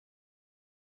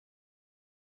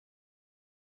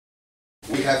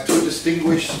We have two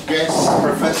distinguished guests,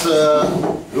 Professor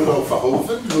Ludo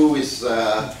Verhoeven, who is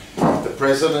the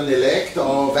president-elect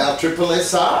of our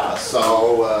SSSR.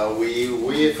 So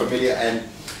we're familiar, and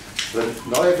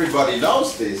not everybody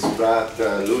knows this, but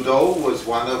Ludo was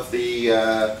one of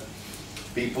the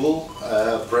people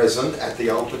present at the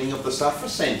opening of the Safra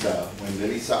Center when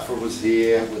Lily Safra was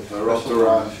here with her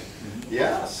entourage.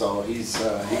 Yeah, so he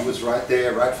was right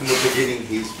there, right from the beginning.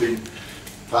 He's been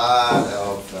part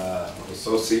of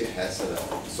has an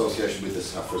association with the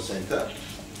Safra Center.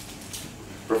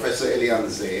 Professor Eliane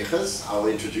Zegers, I'll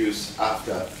introduce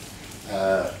after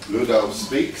Ludo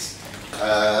speaks.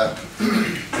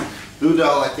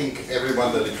 Ludo, I think everyone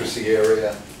in the literacy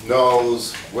area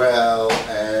knows well,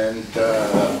 and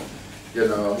you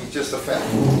know, he's just a fan.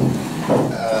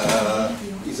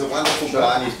 He's a wonderful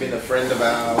guy. He's been a friend of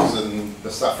ours and the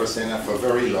Safra Center for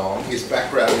very long. His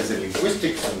background is in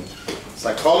linguistics and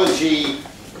psychology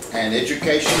and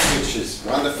education, which is a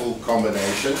wonderful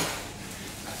combination.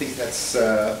 I think that's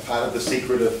part of the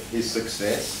secret of his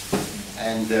success.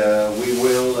 And we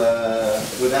will,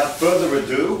 without further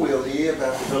ado, we'll hear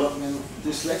about developmental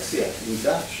dyslexia in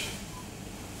Dutch.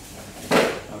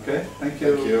 Okay, thank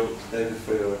you, David,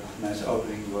 for your nice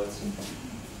opening words.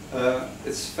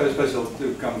 It's very special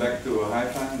to come back to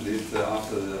Haifa, indeed,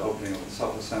 after the opening of the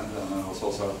Safra Center, and I was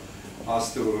also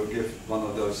asked to give one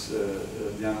of those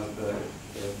Diana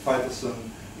Feitelson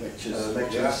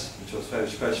lectures, which was very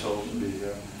special to be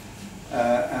here.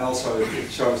 And also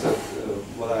it shows that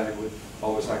what I would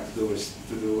always like to do is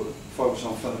to focus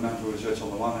on fundamental research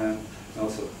on the one hand, and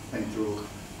also think through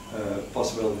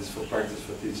possibilities for practice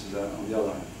for teachers on the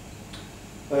other hand.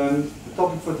 The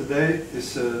topic for today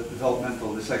is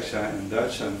developmental dyslexia in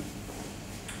Dutch, and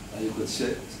you could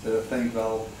think,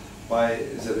 well, why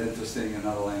is it interesting in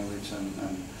another language, and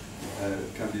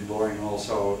it can be boring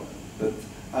also, but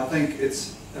I think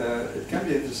it can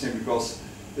be interesting because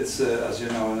it's, as you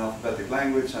know, an alphabetic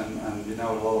language, and we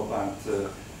know a lot about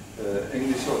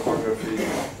English orthography.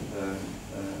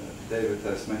 David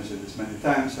has mentioned this many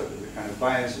times, so there's a kind of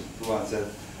bias towards that.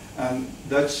 And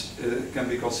Dutch can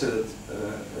be considered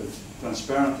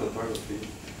transparent orthography.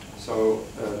 So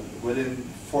within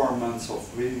 4 months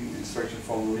of reading instruction,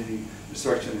 formal reading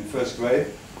instruction in first grade,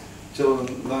 children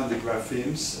learn the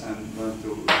graphemes and learn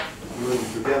to glue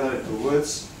them together into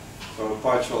words. So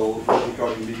partial word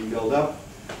decoding being built up.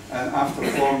 And after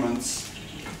 4 months,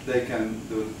 they can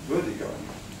do word decoding,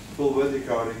 full word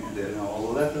decoding, and they know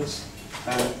all the letters.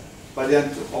 And by the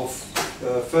end of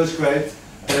first grade,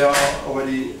 they are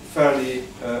already fairly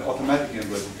automatic in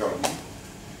word decoding.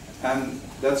 And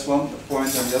that's one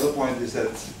point, and the other point is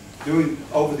that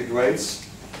over the grades,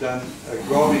 then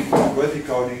growing word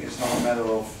decoding is not a matter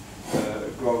of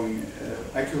growing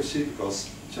accuracy, because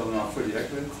children are fully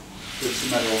accurate, it's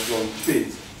a matter of growing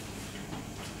speed.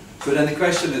 So then the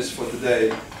question is for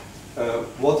today,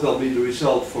 what will be the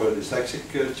result for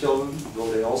dyslexic children?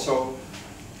 Will they also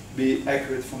be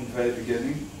accurate from the very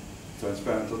beginning,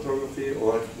 transparent orthography,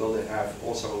 or will they have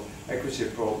also accuracy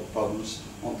problems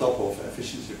on top of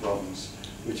efficiency problems,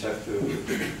 which have to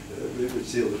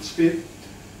which deal with speed?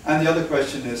 And the other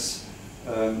question is,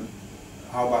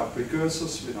 how about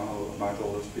precursors? We know about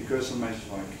all those precursor measures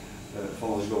like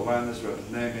phonological awareness,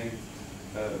 rapid naming,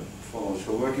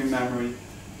 phonological working memory.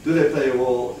 Do they play a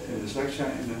role in dyslexia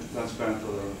in the transparent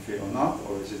orthography or not,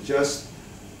 or is it just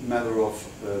a matter of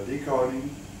decoding?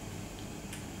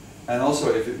 And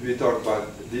also, if we talk about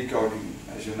decoding,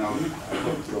 as you know, I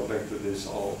won't go back to this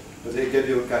all, but they give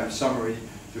you a kind of summary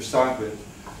to start with.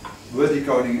 Word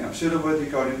decoding and pseudo-word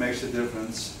decoding makes a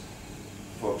difference.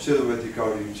 For pseudo-word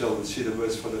decoding, children see the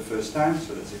words for the first time,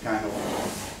 so that's a kind of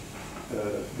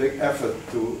big effort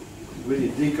to really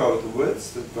decode the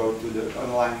words that go to the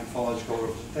underlying phonological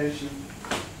representation.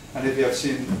 And if you have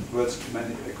seen words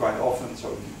quite often,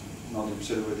 so not in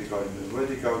pseudo-word decoding, but word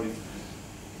decoding,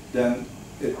 then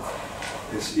it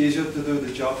is easier to do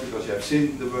the job because you have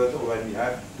seen the word already, you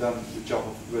have done the job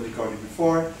of word decoding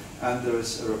before, and there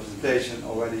is a representation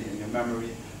already in your memory,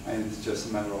 and it's just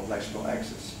a matter of lexical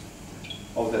access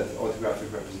of that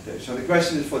orthographic representation. So the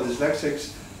question is, for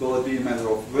dyslexics, will it be a matter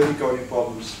of word decoding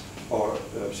problems or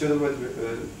pseudo-word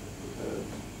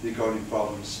decoding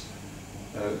problems?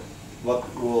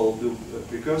 What will do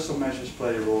precursor measures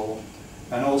play a role?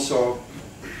 And also,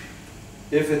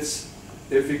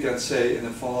 if we can say in a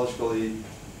phonologically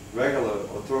regular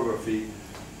orthography,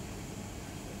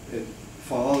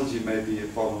 phonology may be a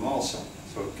problem also.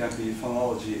 So it can be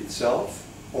phonology itself,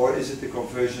 or is it the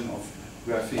conversion of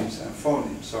graphemes and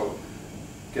phonemes? So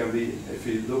can we, if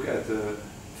we look at the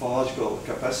phonological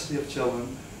capacity of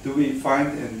children, do we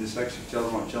find in dyslexic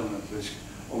children or children at risk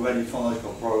already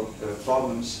phonological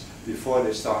problems before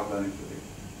they start learning to read.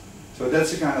 So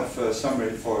that's a kind of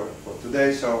summary for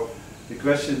today. So the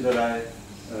question that I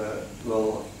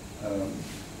will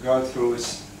go through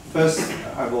is, first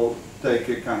I will take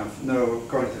a kind of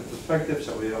neurocognitive perspective.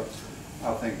 So we have,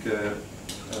 I think,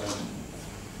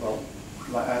 well,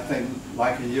 I think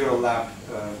like a Eurolab,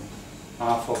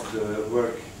 half of the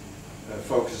work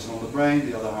focuses on the brain,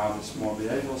 the other half is more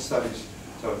behavioral studies.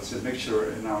 So it's a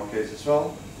mixture in our case as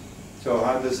well. So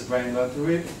how does the brain learn to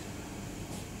read?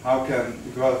 How can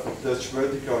the growth of Dutch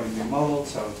word decoding be modeled?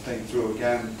 So think through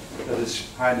again, that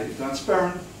is highly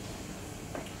transparent.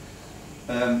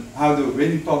 How do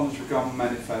reading problems become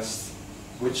manifest?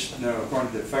 Which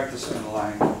neurocognitive factors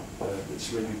underlying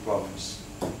its reading problems?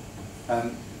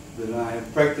 And then I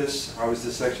have practice, how is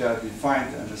dyslexia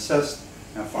defined and assessed?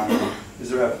 And finally,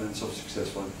 is there evidence of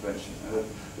successful intervention?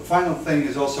 The final thing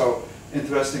is also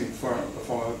interesting from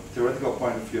a theoretical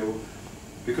point of view,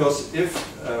 because if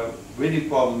reading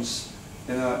problems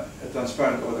in a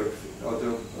transparent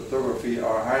orthography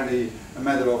are highly a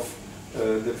matter of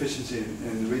deficiency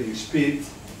in reading speed,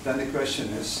 then the question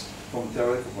is, from a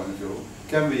theoretical point of view,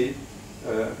 can we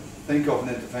think of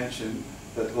an intervention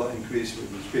that will increase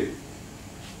reading speed?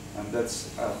 And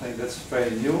that's, I think that's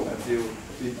very new.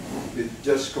 We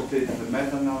just completed the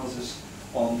meta-analysis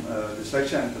on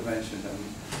dyslexia interventions, and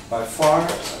by far,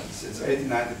 it's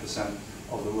 80–90%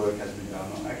 of the work has been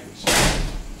done on accuracy.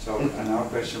 So, and our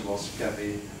question was, can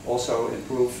we also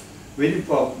improve reading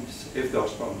problems if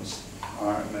those problems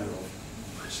are a matter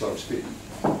of slow speed?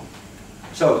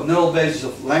 So, null basis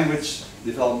of language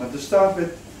development to start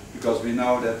with, because we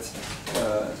know that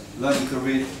learning to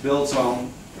read builds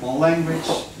on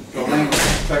language. The language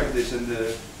faculties in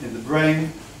the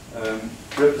brain,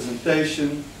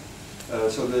 representation.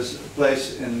 So there's a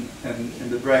place in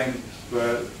the brain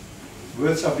where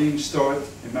words are being stored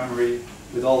in memory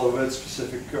with all the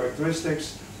word-specific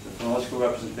characteristics, the phonological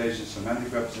representation,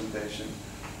 semantic representation,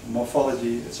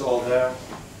 morphology, it's all there.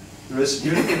 There is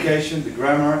unification, the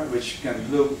grammar, which can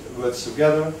glue words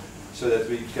together so that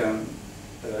we can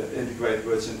integrate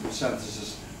words into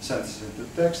sentences into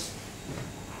text.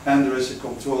 And there is a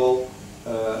control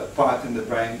part in the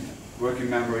brain, working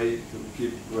memory, to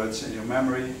keep words in your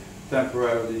memory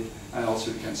temporarily, and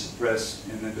also you can suppress,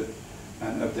 inhibit,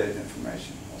 and update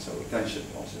information. Also attention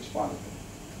also is part of it.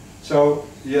 So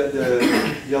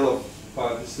the yellow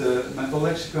part is the mental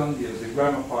lexicon, the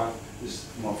grammar part is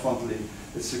more frontally,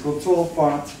 it's the control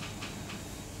part.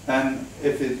 And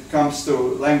if it comes to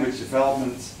language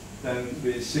development, then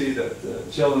we see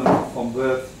that children from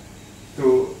birth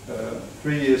to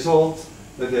 3 years old,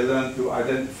 that they learn to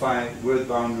identify word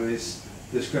boundaries,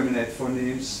 discriminate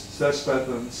phonemes, stress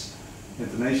patterns,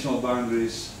 intonational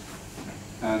boundaries,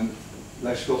 and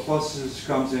lexical processes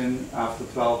comes in after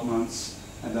 12 months,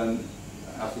 and then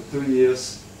after 2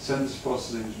 years, sentence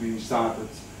processing is being started.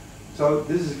 So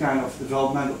this is a kind of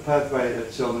developmental pathway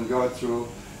that children go through,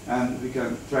 and we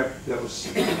can track those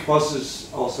processes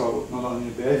also not only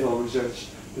in behavioral research,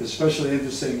 but especially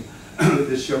interesting with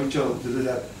this young children to do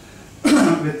that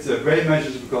with brain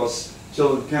measures, because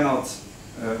children cannot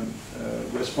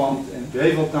respond in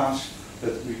behavioral tasks,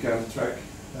 that we can track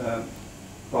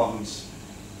problems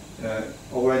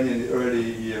already in the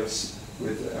early years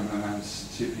with MMMs,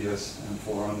 CPS, and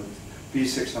 400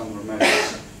 P600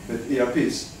 measures with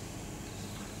ERPs.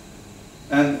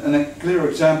 And a clear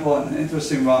example, and an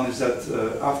interesting one, is that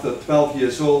after 12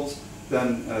 years old,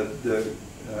 then the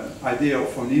idea of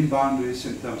phoneme boundaries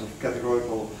in terms of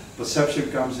categorical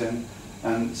perception comes in.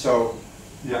 And so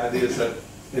the idea is that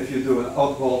if you do an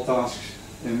oddball task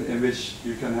in which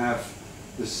you can have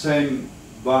the same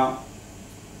ba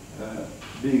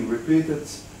being repeated,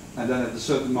 and then at a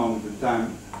certain moment in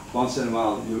time, once in a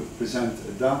while, you present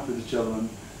a da to the children,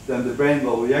 then the brain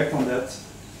will react on that.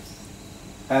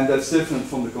 And that's different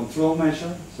from the control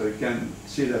measure, so you can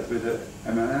see that with the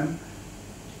MNM,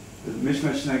 the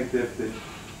mismatch negativity.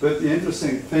 But the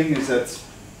interesting thing is that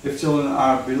if children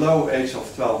are below age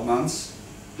of 12 months,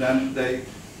 then they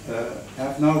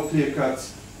have no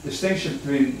clear-cut distinction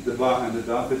between the ba and the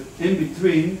da, but in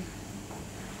between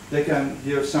they can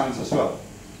hear sounds as well.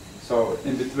 So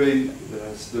in between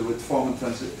the with formal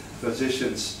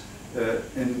transitions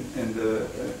in the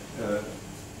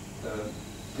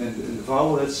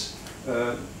vowel, it's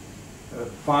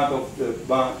part of the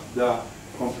ba da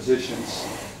compositions,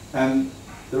 and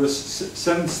there is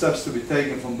 7 steps to be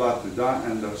taken from ba to da,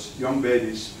 and those young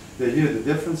babies, they hear the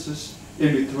differences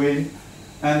in between,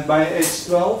 and by age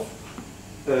 12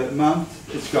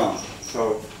 month it's gone.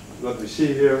 So what we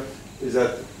see here is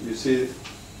that you see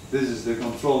this is the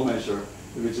control measure,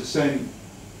 which is the same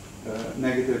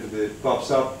negativity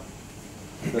pops up.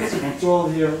 That's the control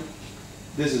here.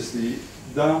 This is the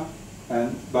da,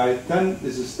 and by 10,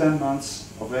 this is 10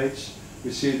 months of age,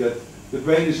 we see that the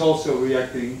brain is also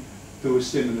reacting to a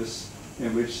stimulus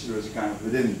in which there is a kind of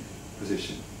within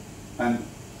position. And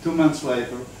 2 months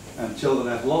later, and children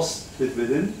have lost this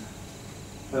within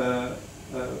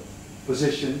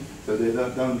position, so they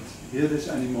don't hear this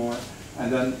anymore,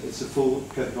 and then it's a full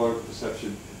categorical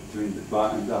perception between the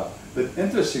ba and da. But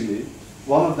interestingly,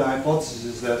 one of the hypotheses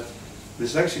is that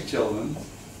dyslexic children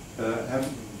have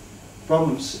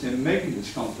problems in making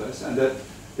this contrast, and that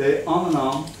they, on and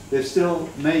on, they still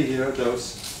may hear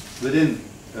those within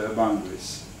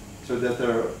boundaries, so that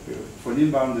their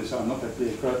phoneme boundaries are not as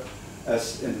clear cut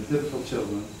as in the typical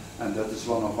children, and that is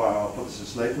one of our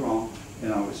hypotheses later on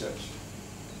in our research.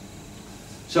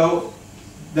 So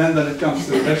then when it comes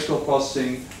to lexical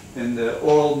processing in the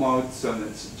oral mode, then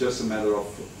it's just a matter of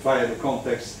via the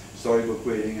context, storybook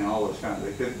reading and all those kind of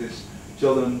activities.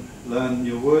 Children learn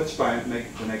new words by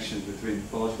making connections between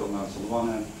phonological notes on the one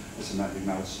hand and semantic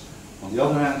notes on the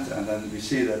other hand, and then we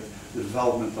see that the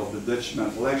development of the Dutch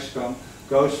mental lexicon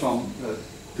goes from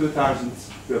 2,000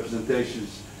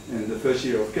 representations in the first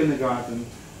year of kindergarten,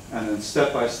 and then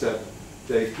step by step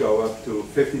they go up to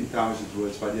 15,000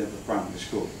 words by the end of primary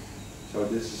school. So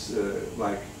this is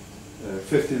like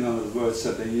 1,500 words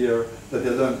that they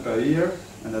learn per year,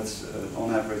 and that's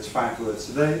on average 5 words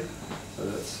a day. So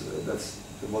that's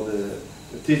what the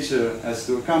teacher has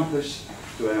to accomplish,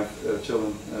 to have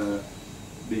children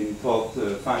being taught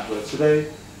 5 words a day.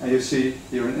 And you see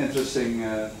here an interesting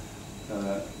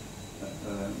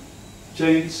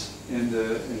change in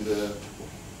the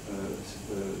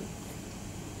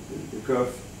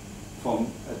curve from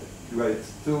grade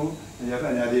 2. And you have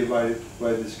any idea how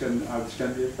this can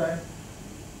be explained?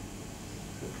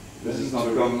 This is not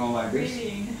going on like this.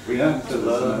 Reading. Yeah, so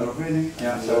that's a matter of reading.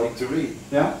 Yeah, so Learning to read.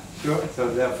 yeah, sure.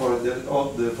 So therefore,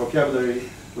 the vocabulary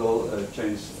will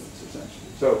change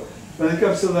substantially. So when it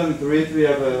comes to learning to read, we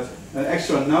have an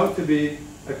extra note to be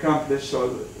accomplished.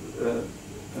 So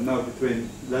a note between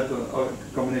letter, or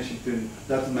combination between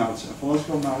letter notes and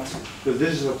phonological notes. So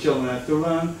this is what children have to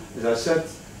learn. As I said,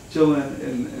 children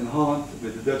in Holland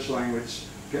with the Dutch language,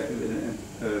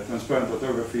 transparent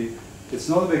orthography, it's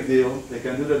not a big deal. They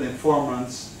can do that in 4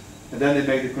 months, and then they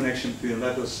make the connection between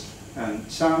letters and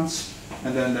sounds,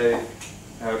 and then they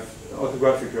have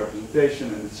orthographic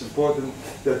representation, and it's important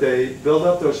that they build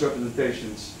up those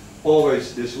representations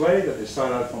always this way, that they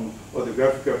start out from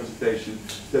orthographic representation,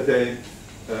 that they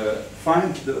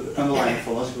find the underlying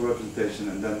phonological representation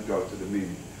and then go to the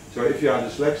meaning. So if you are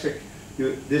dyslexic,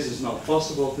 this is not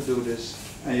possible to do this,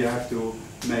 and you have to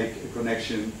make a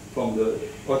connection from the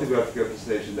orthographic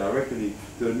representation directly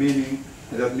to the meaning,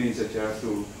 and that means that you have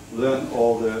to learn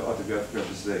all the orthographic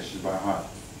representations by heart.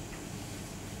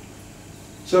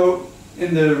 So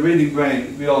in the reading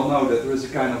brain, we all know that there is a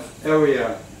kind of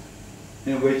area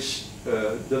in which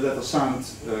the letter sound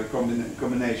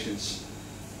combinations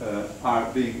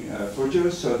are being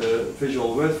produced. So the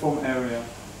visual word form area,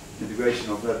 integration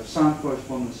of letter sound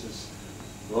correspondences,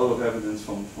 a lot of evidence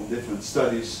from different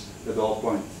studies that all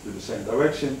point to the same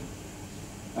direction.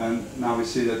 And now we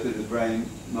see that in the brain,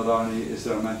 not only is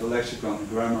there a mental lexicon, a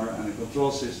grammar and a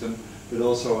control system, but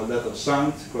also a letter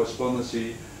sound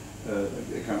correspondency,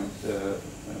 a kind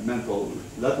of mental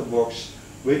letterbox,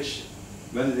 which,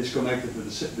 when it is connected to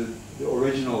the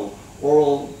original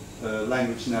oral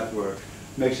language network,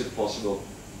 makes it possible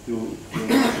to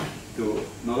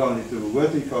not only do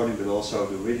word encoding, but also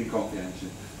do reading comprehension,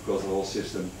 because the whole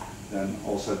system then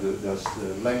also does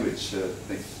the language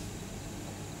things.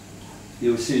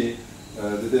 You see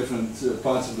the different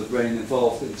parts of the brain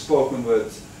involved in spoken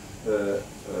word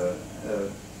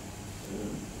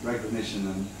recognition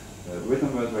and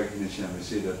written word recognition, and we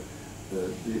see that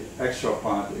the extra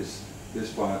part is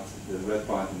this part, the red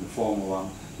part, and the formal one.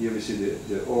 Here we see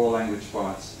the oral language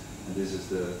parts, and this is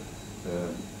the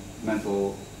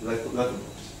mental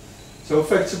letterbox. So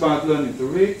facts about learning to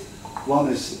read. One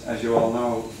is, as you all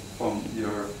know from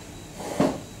your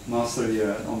master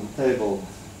here on the table,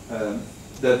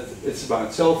 that it's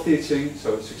about self-teaching,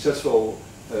 so successful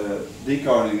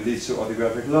decoding leads to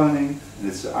orthographic learning, and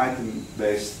it's an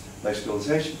item-based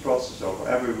lexicalization process. So for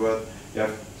every word,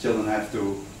 children have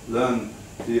to learn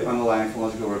the underlying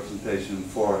phonological representation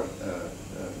for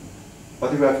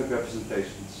orthographic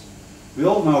representations. We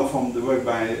all know from the work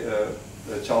by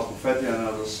Charles Profetti and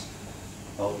others,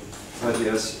 well, Profetti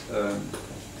has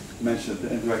mentioned the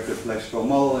interactive lexical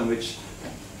model, in which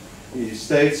he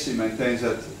states, he maintains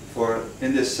that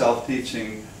in this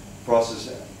self-teaching process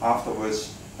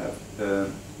afterwards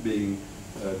being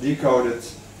decoded,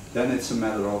 then it's a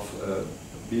matter of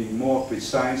being more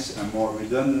precise and more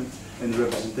redundant in the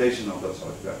representation of those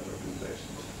orthographic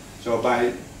representations. So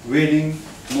by reading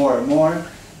more and more,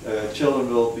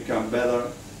 children will become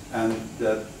better, and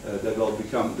that their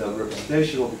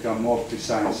representation will become more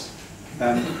precise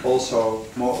and also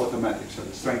more automatic. So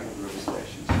the strength of the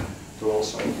representations will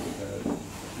also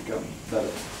become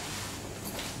better.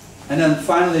 And then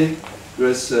finally, there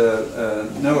is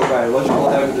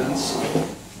neurobiological evidence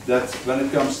that when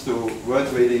it comes to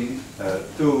word reading,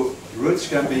 two routes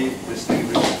can be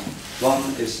distinguished. One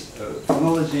is a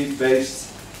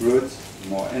phonology-based route,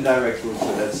 more indirect route,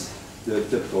 so that's the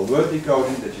typical word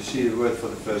decoding, that you see the word for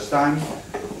the first time.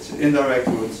 It's an indirect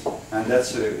route, and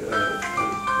that's a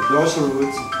dorsal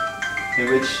route in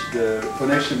which the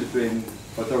connection between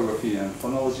orthography and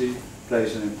phonology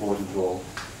plays an important role.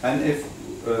 And if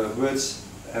words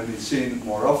have been seen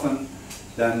more often,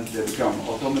 then they become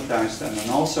automatized, and then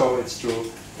also it's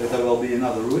true that there will be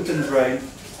another route in the brain,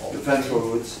 the ventral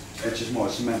route, which is more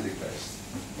semantic based.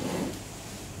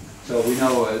 So we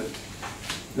know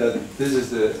that this is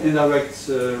the indirect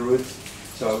route,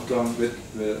 so going with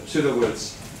the pseudo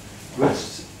words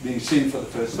being seen for the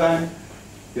first time,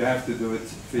 you have to do it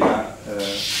via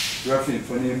grapheme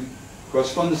phoneme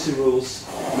correspondency rules,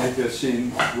 and if you have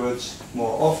seen words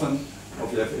more often, or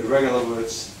if you have irregular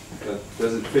words that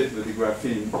doesn't fit with the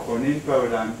grapheme phoneme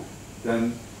paradigm,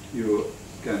 then you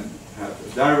can have a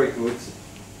direct route.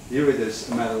 Here it is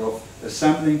a matter of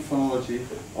assembling phonology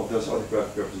of those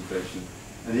orthographic representations.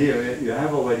 And here you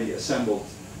have already assembled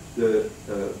the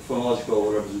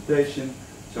phonological representation,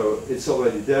 so it's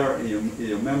already there in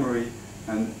your memory,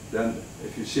 and then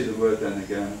if you see the word then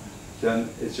again, then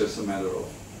it's just a matter of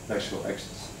lexical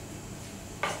access.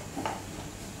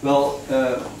 Well,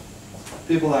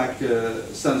 people like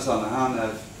Stanislaw Hahn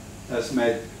has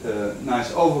made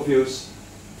nice overviews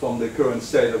from the current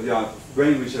state of the art of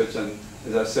brain research, and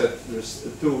as I said, there's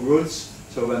two routes.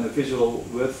 So when the visual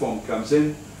word form comes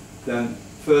in, then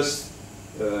first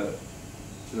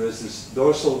there is this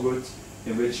dorsal route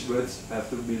in which words have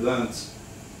to be learned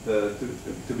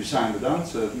to be signed out.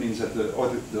 So that means that the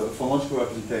phonological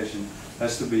representation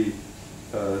has to be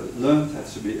learned,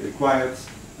 has to be acquired,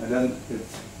 and then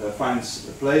it finds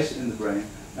a place in the brain.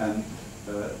 And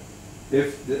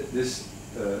if this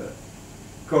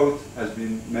code has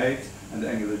been made and the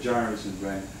angular gyrus in the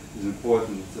brain is an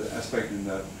important aspect in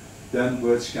that, then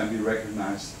words can be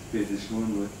recognized via this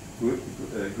green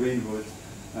wood,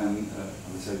 and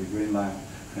I would say the green line.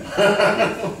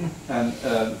 And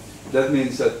that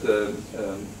means that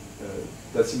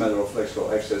that's a matter of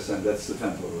lexical access, and that's the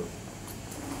ventral route.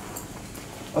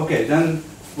 Okay, then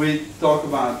we talk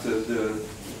about the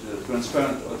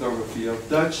transparent orthography of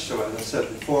Dutch. So as I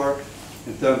said before,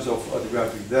 in terms of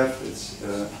orthographic depth, it's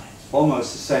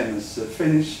almost the same as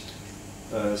Finnish.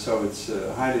 So it's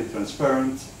highly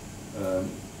transparent.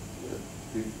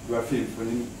 The grapheme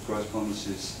phoneme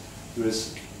correspondences. There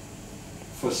is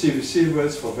for CVC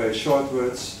words, for very short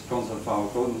words, consonant, vowel,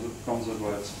 consonant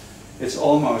words, it's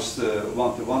almost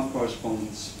one-to-one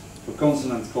correspondence. For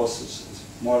consonant clusters, it's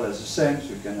more or less the same. So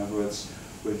you can have words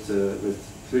with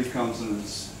 3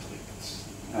 consonants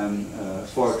and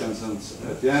 4 consonants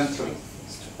at the end. So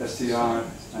STR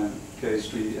and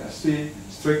KSP, ST,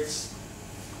 strict.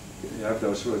 You have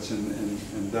those words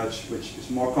in Dutch, which is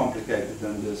more complicated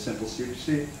than the simple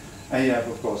CVC. And you have,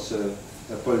 of course,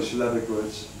 polysyllabic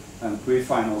words, and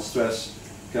pre-final stress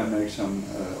can make some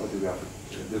orthographic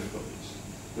difficulties.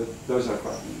 But those are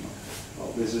quite minimal.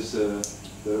 Well, this is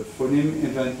the phoneme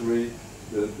inventory,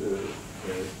 the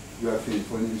grapheme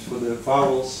phonemes for the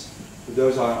vowels. But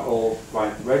those are all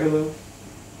quite regular.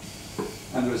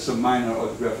 And there's some minor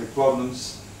orthographic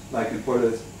problems. Like in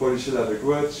polysyllabic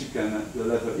words, you can the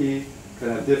letter E can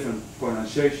have different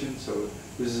pronunciation. So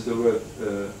this is the word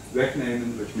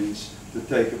wegnemen, which means to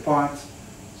take apart.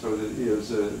 So here's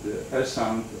the S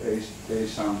sound, A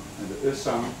sound, and the S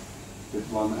sound with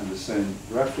one and the same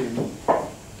grapheme.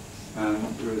 And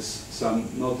there is some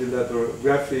multi-letter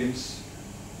graphemes,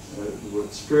 the word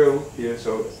skrill here.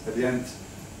 So at the end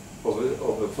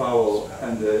of a vowel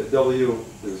and the W,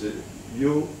 there's a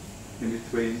U in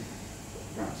between.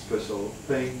 Special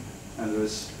thing, and there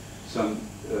is some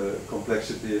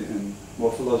complexity in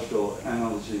morphological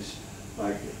analogies,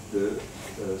 like the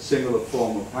singular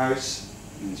form of huis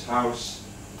means house,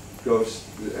 the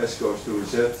S goes to a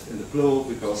Z in the plural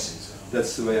because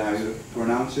that's the way how you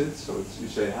pronounce it. So you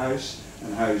say huis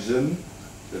and huizen,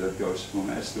 so that goes from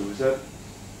S to Z.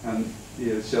 And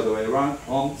here it's the other way around,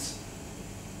 hond.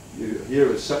 You hear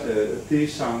a T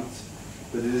sound,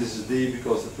 but it is a D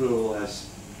because the plural has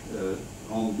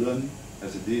honden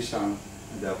as a D sound,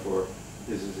 and therefore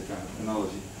this is a kind of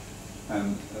analogy.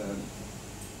 And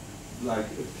like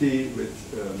a T with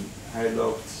high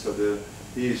loft, so the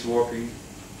he is walking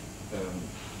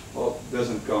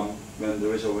doesn't come when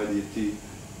there is already a T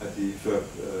at the verb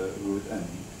root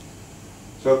ending.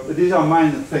 So these are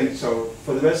minor things. So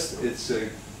for the rest, it's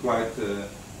quite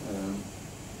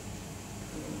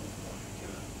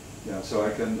yeah. So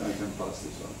I can pass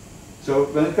this on. So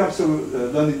when it comes to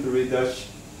learning to read Dutch,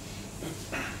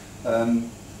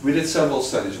 we did several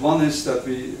studies. One is that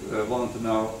we wanted to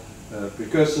know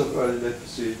precursors of early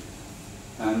literacy,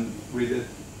 and we did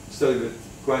study with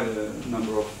quite a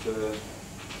number of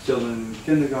children in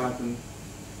kindergarten.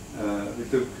 We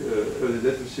took early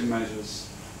literacy measures,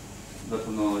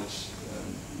 letter knowledge,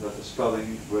 letter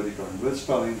spelling, word decoding, word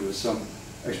spelling. There was some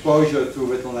exposure to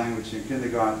written language in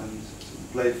kindergarten,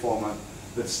 play format,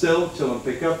 but still children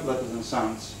pick up letters and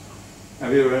sounds.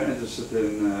 And we were interested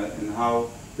in how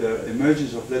the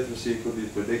emergence of literacy could be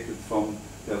predicted from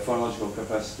their phonological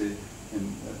capacity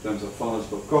in terms of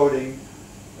phonological coding,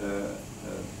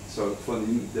 so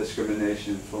phoneme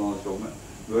discrimination, phonological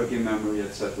working memory,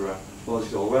 etc.,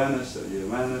 phonological awareness, the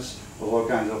awareness of all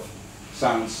kinds of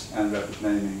sounds and rapid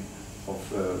naming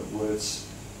of words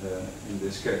in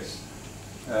this case.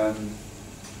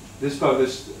 This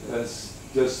is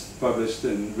just published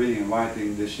in Reading and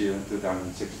Writing this year in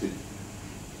 2016.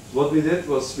 What we did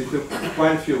was we took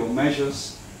quite a few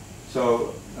measures,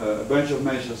 so a bunch of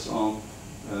measures on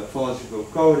phonological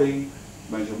coding,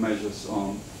 a bunch of measures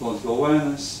on phonological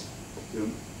awareness.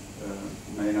 You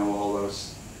may know all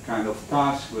those kind of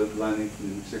tasks with learning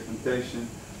phonemic segmentation,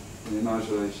 phoneme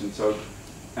isolation, so,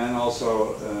 and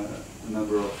also a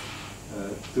number of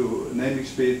to naming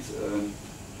speed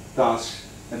tasks.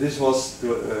 And this was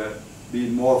to be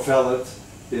more valid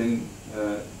in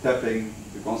tapping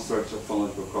the constructs of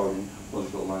phonological coding,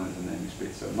 phonological awareness, and naming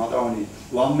speed. So not only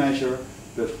one measure,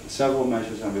 but several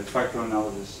measures, and with factor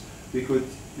analysis, we could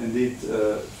indeed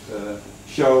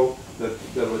show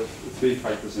that there were 3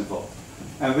 factors involved.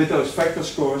 And with those factor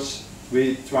scores,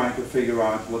 we tried to figure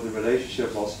out what the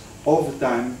relationship was over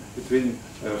time between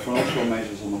phonological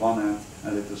measures on the one hand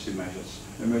and literacy measures,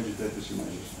 emergent literacy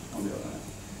measures on the other hand.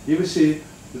 Here we see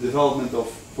the development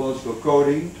of phonological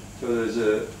coding. So there's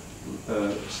a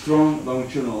strong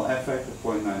longitudinal effect of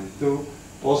 0.92.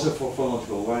 Also for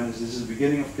phonological awareness, this is the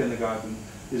beginning of kindergarten,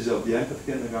 this is at the end of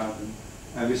kindergarten.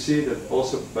 And we see that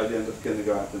also by the end of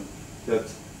kindergarten, that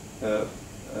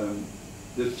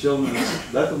the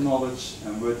children's letter knowledge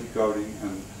and word decoding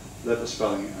and letter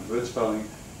spelling and word spelling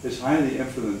is highly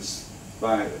influenced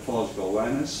by phonological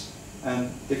awareness.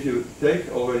 And if you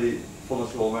take already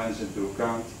phonological awareness into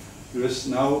account, there is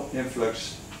no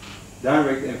influx,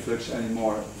 direct influx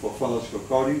anymore for phonological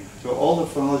coding. So all the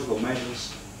phonological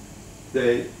measures,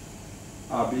 they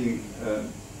are being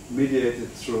mediated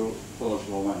through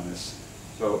phonological awareness.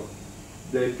 So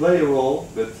they play a role,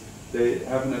 but they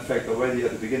have an effect already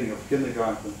at the beginning of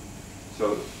kindergarten.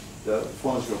 So the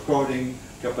phonological coding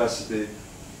capacity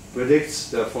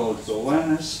predicts their phonological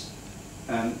awareness,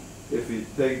 and if we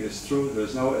take this through,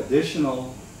 there's no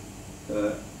additional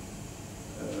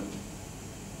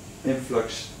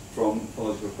influx from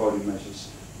phonological coding measures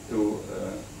to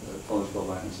phonological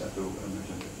awareness and to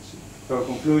emergent literacy. So the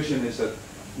conclusion is that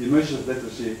the emergence of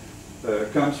literacy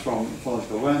comes from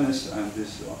phonological awareness, and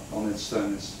this on its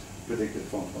turn is predicted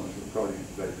from phonological coding at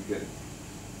the very beginning.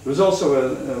 There's also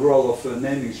a role of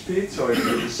naming speed, so it's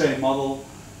the same model,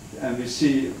 and we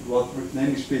see what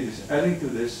naming speed is adding to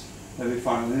this, and we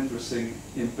find an interesting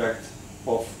impact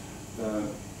of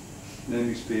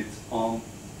naming speed on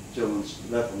children's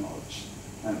letter knowledge.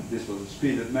 And this was a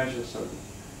speeded measure, so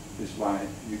this is why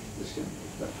this can be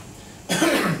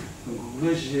done. The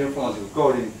conclusion here, phonological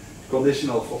coding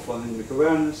conditional for phonemic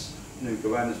awareness. Phonemic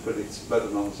awareness predicts letter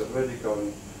knowledge of word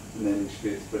decoding, and naming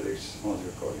speed predicts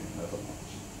phonological coding and letter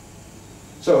knowledge.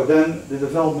 So then the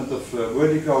development of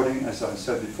word decoding, as I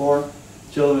said before,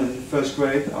 children in first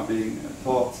grade are being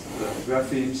taught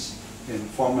graphemes in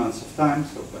 4 months of time,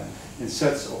 so in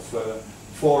sets of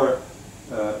 4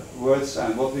 words.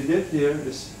 And what we did here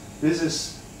is, this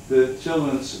is the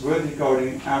children's word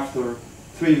decoding after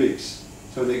 3 weeks.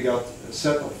 So they got a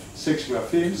set of 6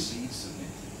 graphemes,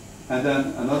 and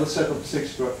then another set of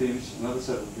 6 graphemes, another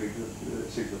set of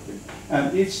 6 graphemes.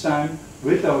 And each time,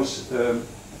 with those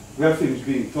graphemes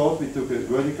being taught, we took a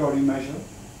word decoding measure.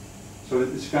 So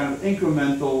it's kind of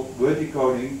incremental word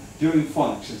decoding during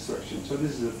phonics instruction. So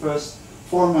this is the first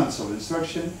 4 months of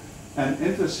instruction. And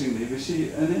interestingly, we see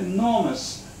an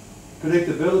enormous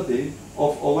predictability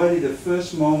of already the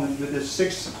first moment with the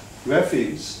 6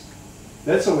 graphemes.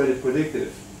 That's already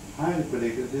predictive, highly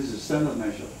predictive. This is a standard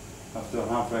measure after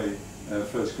halfway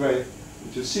first grade,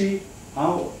 to see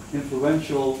how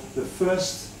influential the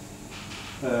first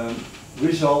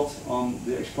result on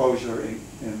the exposure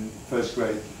in first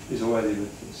grade is already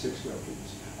with the sixth grade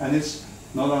students. And it's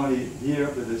not only here,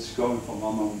 but it's going from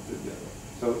one moment to the other.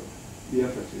 So the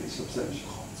effect is substantial.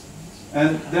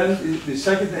 And then the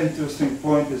second interesting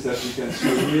point is that you can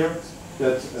see here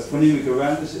that phonemic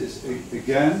awareness is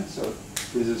again, so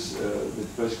this is with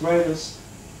first graders,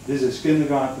 this is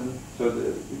kindergarten, so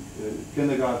the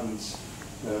kindergarten's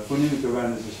phonemic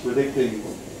awareness is predicting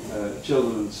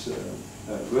children's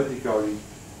word decoding,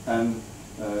 and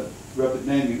rapid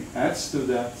naming adds to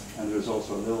that, and there's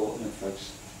also a little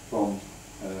influx from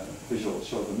visual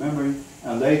short-term memory,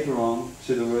 and later on,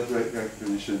 pseudo word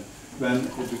recognition, when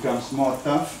it becomes more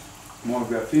tough, more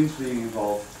graphemes being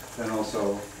involved, then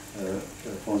also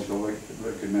phonological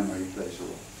working memory plays a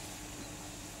role.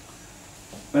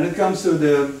 When it comes to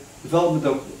the development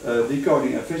of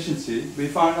decoding efficiency, we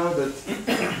found out that,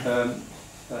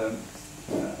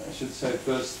 I should say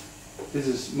first, this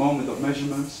is moment of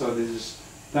measurement, so this is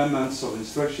 10 months of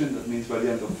instruction, that means by the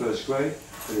end of first grade,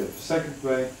 we have second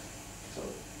grade, so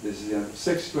this is the end of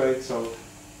sixth grade, so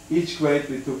each grade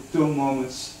we took 2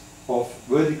 moments of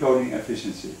word decoding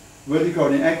efficiency. Word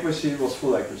decoding accuracy was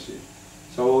full accuracy.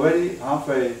 So already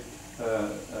halfway,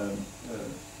 the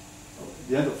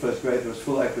end of first grade was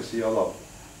full accuracy all over.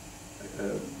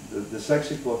 The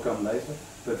dyslexic will come later,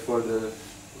 but for the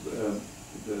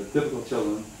typical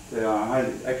children, they are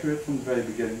highly accurate from the very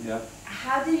beginning. Yeah.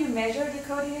 How do you measure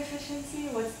decoding efficiency?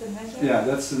 What's the measure? Yeah,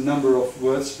 that's the number of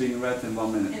words being read in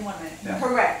 1 minute. In 1 minute. Yeah.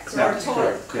 Correct. Yeah, Or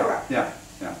total. Correct. Yeah,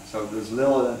 yeah. So there's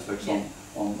little influx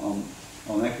on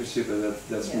accuracy, but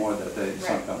that's more that they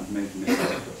sometimes make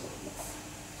mistakes.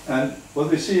 And what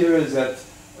we see here is that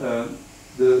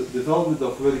the development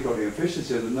of word decoding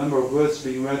efficiency, the number of words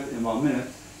being read in 1 minute,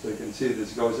 so you can see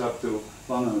this goes up to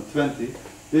 120.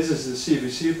 This is the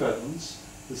CBC patterns.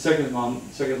 The second line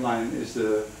is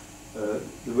the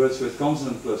words with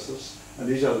consonant clusters, and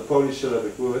these are the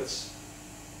polysyllabic words.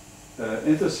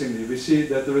 Interestingly, we see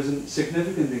that there is a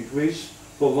significant increase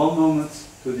from one moment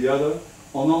to the other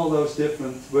on all those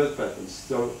different word patterns.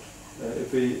 So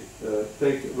if we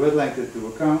take word length into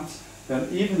account, then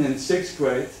even in 6th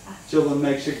grade, children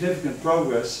make significant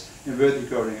progress in word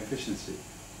decoding efficiency.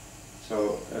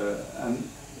 So, and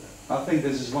I think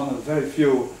this is one of the very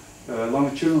few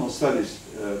longitudinal studies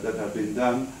that have been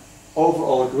done over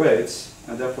all grades,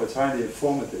 and therefore it's highly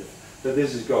informative that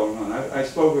this is going on. I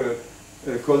spoke with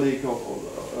a colleague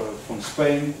from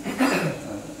Spain,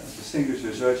 a distinguished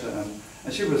researcher, and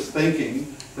she was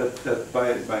thinking that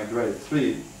by grade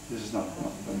 3, this is not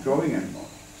going anymore.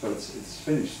 So it's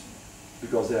finished,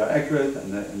 because they are accurate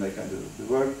and they can do the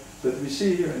work. But we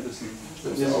see here, interesting, that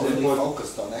this is overly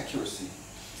focused on accuracy.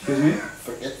 Excuse me?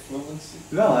 Forget fluency.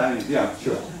 Well, I mean, yeah,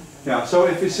 sure. Yeah, so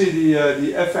if you see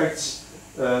the effects,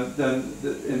 then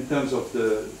in terms of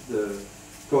the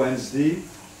cohens D,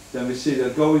 then we see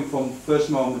that going from first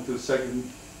moment to second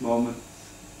moment,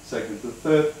 second to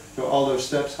third, so all those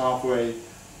steps halfway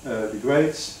the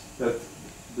grades, that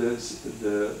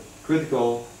the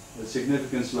critical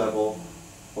significance level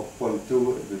of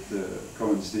 0.2 with the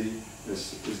cohens D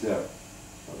is there.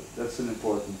 So that's an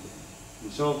important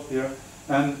result here.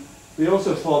 And we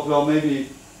also thought, well, maybe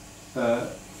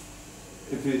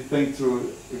if we think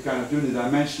through a kind of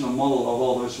unidimensional model of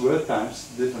all those word types,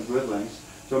 different word lengths,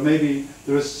 so maybe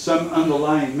there is some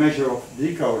underlying measure of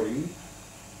decoding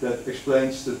that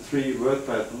explains the 3 word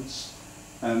patterns,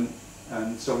 and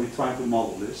so we tried to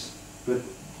model this, but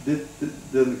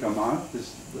didn't come out.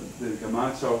 This didn't come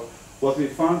out. So what we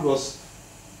found was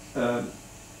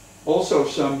also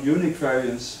some unique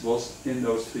variance was in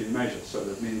those 3 measures. So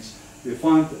that means we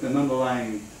found an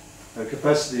underlying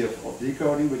capacity of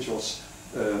decoding, which was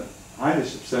highly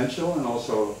substantial and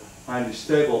also highly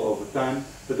stable over time,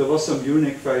 but there was some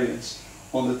unique variance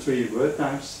on the 3 word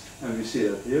types, and we see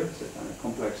that here. It's a kind of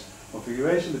complex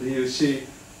configuration, but here you see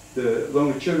the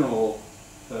longitudinal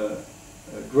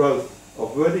growth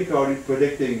of word decoding,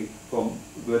 predicting from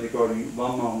word decoding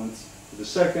 1 moment to the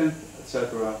second,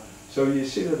 etc. So you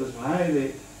see that there's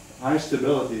high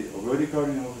stability of word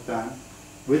decoding over time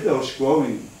with those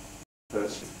growing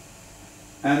first.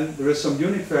 And there is some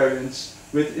unique variance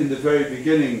which in the very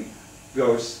beginning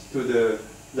goes to the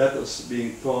letters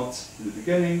being taught in the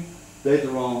beginning.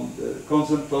 Later on, the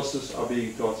consonant clusters are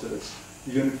being taught, so that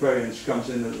the unique variance comes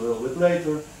in a little bit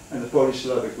later, and the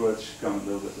polysyllabic words come a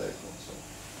little bit later also.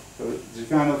 So it's a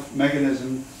kind of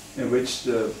mechanism in which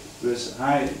there is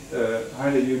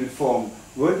highly uniform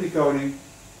word decoding,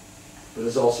 but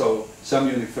there's also some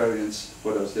unique variance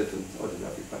for those different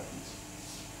orthographic patterns.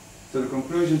 So the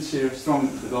conclusions here: strong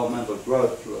developmental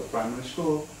growth throughout primary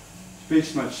school,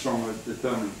 speech much stronger,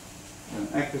 determined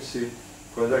accuracy,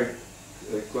 quadratic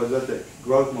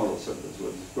growth models, so that's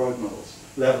what growth models,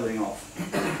 leveling off.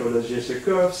 So logistic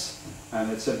curves,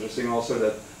 and it's interesting also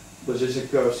that logistic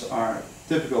curves are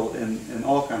typical in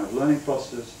all kind of learning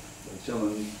processes.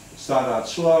 Children start out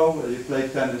slow, you play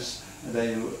tennis, and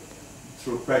then you,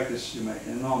 through practice you make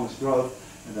enormous growth,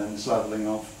 and then it's leveling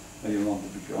off, and you want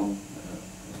to become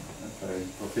a very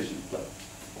proficient player.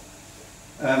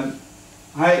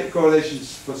 High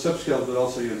correlations for subscale, but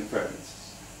also unique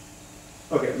variances.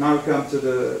 Okay, now we come to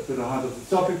the heart of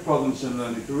the topic: problems in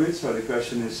learning to read. So the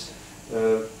question is,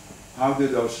 how do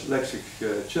those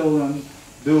dyslexic children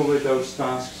do with those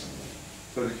tasks?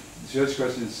 So the first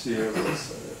question is here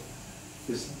was,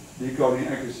 is decoding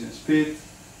accuracy and speed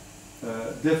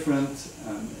different?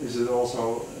 And is it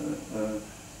also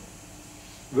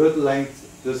word length?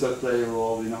 Does that play a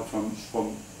role? We know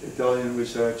from Italian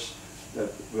research that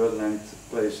word length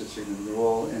plays a significant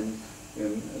role in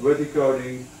word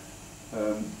decoding.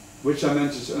 Which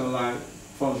dimensions underlie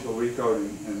phonological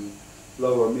recoding in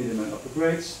lower, medium, and upper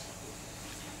grades?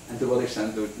 And to what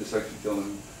extent do dyslexic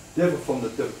children differ from the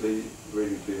typically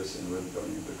reading peers in word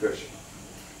decoding and percussion?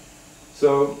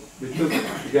 So we took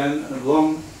again a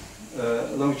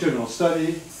longitudinal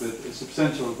study with a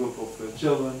substantial group of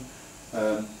children.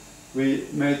 We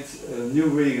made new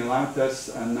reading aloud tests,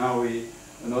 and now we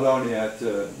not only had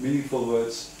meaningful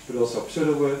words but also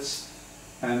pseudo words,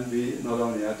 and we not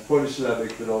only had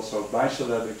polysyllabic but also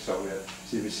bisyllabic. So we had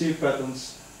CVC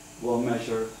patterns, one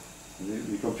measure.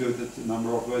 We computed the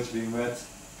number of words being read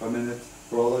per minute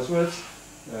for all those words.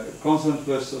 Consonant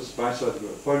clusters, bisyllabic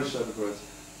words, polysyllabic words,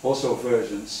 also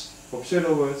versions for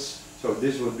pseudo words. So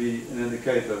this would be an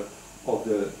indicator of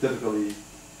the typically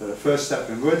first step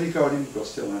in word decoding,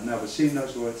 because still I've never seen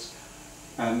those words.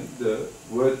 And the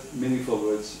meaningful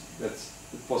words, that's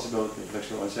the possibility of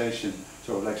lexicalization,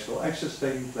 so lexical access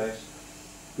taking place.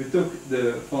 We took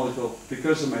the phonological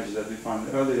precursor measures that we found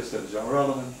in earlier studies are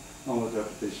relevant: non-word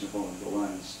repetition, phonological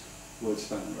awareness, word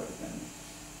span, and rapid ending.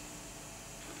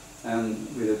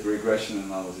 And we did regression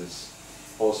analysis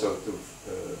also to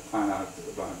find out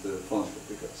about the phonological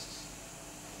precursors.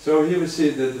 So here we see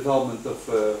the development of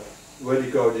word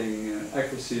decoding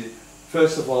accuracy,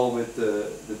 first of all with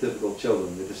the typical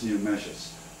children with these new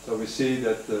measures. So we see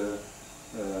that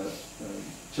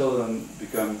children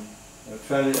become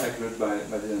fairly accurate by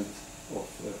the end of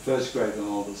first grade on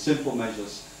all the simple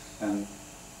measures, and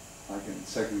like in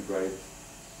second grade,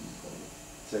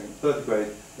 third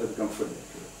grade, they become fully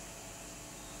accurate.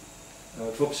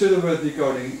 For pseudo word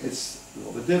decoding, it's a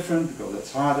little bit different because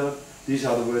it's harder. These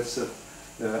are the words that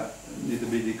need to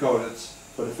be decoded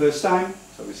for the first time.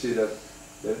 So we see that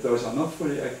those are not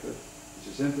fully accurate, which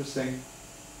is interesting.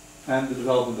 And the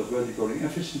development of word decoding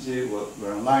efficiency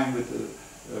were in line with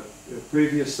the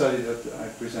previous study that I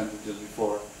presented just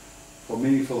before for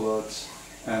meaningful words.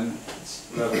 And it's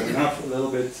leveling up a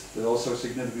little bit, but also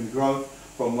significant growth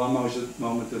from one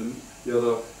moment to the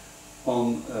other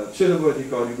on pseudo word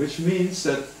decoding, which means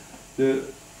that the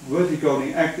word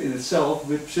decoding act in itself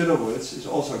with pseudo words is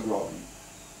also growing.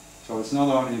 So it's not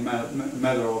only a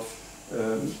matter of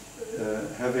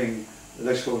having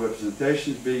lexical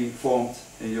representations being formed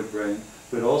in your brain,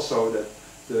 but also that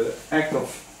the act of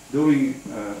doing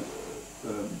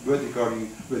word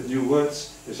decoding with new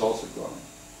words is also growing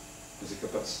as a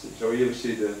capacity. So here we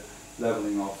see the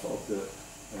leveling off of the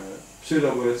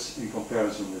pseudo words in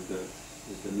comparison with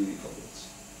the meaningful words.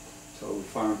 So we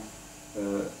found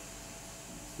the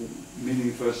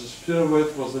meaning versus pseudo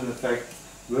word was in effect,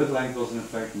 word length was in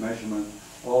effect, measurement,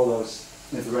 all those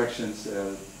interactions,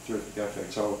 terrific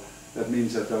effect. So that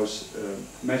means that those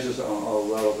measures are all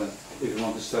relevant if you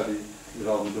want to study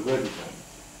development of word decoding.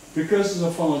 Precursors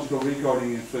of phonological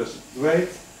recoding in first grade.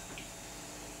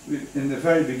 In the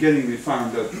very beginning we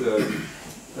found that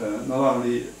not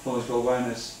only phonological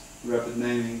awareness, rapid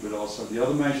naming, but also the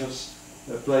other measures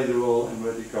played a role in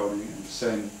word decoding, and the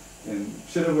same in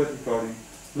pseudo word decoding.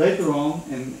 Later on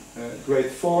in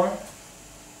grade 4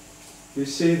 we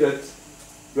see that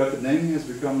rapid naming has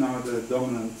become now the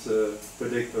dominant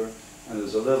predictor, and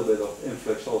there's a little bit of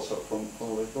influx also from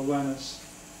phonological awareness,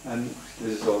 and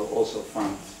this is also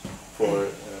found for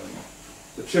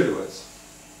the pseudo words.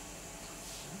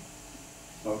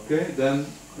 Okay, then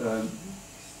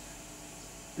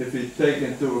if we take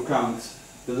into account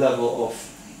the level of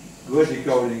word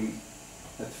decoding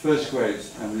at first grade,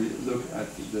 and we look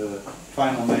at the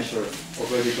final measure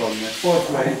of word decoding at fourth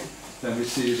grade, then we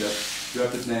see that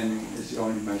rapid naming is the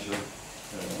only measure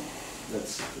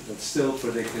that's still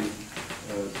predicting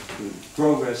the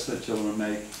progress that children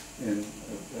make in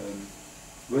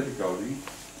word decoding,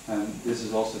 and this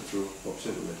is also true for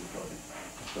pseudo-word decoding.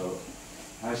 So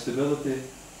high stability,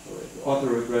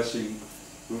 auto-regression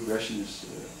is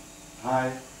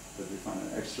high, but we find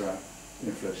an extra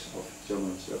influx of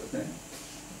children's name.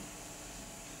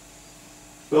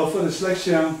 Well, for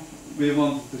dyslexia, we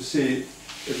wanted to see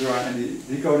if there are any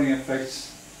decoding effects.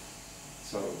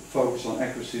 So focus on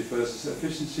accuracy versus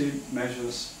efficiency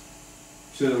measures,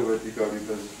 pseudo-word decoding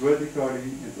versus word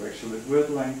decoding, interaction with word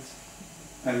length,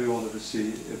 and we wanted to see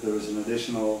if there is an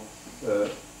additional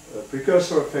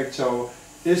precursor effect. So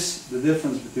is the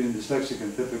difference between dyslexic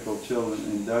and typical children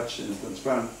in Dutch and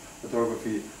transparent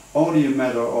orthography only a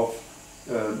matter of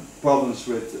problems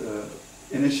with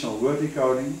initial word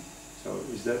decoding? So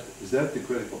is that the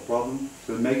critical problem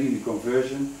for making the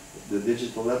conversion, the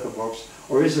digital letterbox,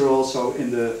 or is there also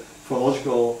in the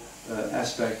phonological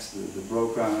aspects, the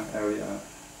Broca area,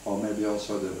 or maybe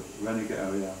also the Wernicke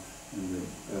area, and the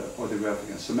orthographic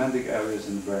and semantic areas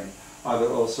in the brain, are there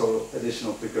also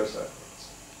additional precursor effects?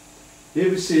 Here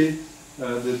we see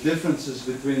the differences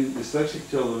between dyslexic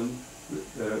children,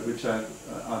 which are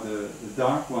the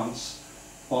dark ones,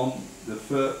 on the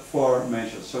four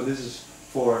measures. So this is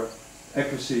for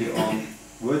accuracy on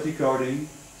word decoding,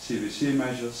 CVC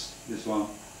measures, this one,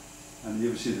 and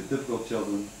here we see the typical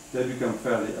children. They become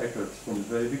fairly accurate from the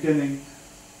very beginning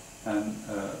and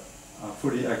are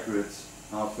fully accurate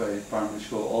halfway primary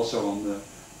school. Also on the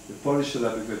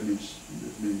polysyllabic, it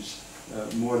means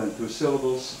more than 2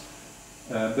 syllables.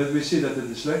 But we see that the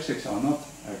dyslexics are not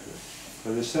accurate.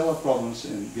 So there still are problems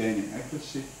in gaining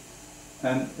accuracy.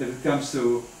 And if it comes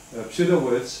to pseudo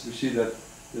words, we see that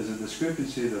there's a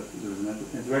discrepancy, that there's an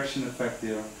interaction effect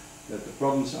here, that the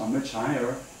problems are much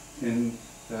higher in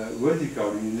word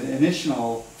decoding, in the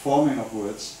initial forming of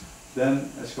words,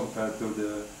 than as compared to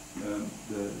the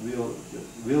real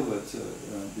word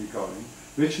decoding,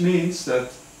 which means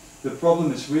that the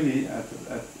problem is really at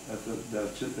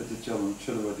the children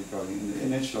word decoding, in the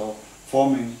initial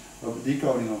forming of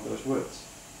decoding of those words.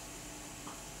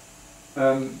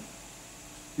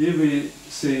 Here we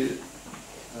see,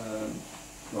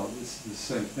 well, this is the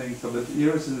same thing, so but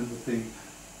here is the thing.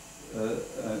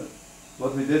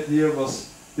 What we did here was,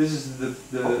 this is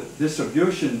the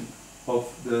distribution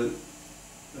of the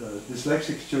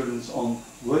dyslexic students on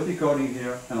word decoding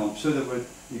here and on pseudo word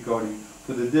decoding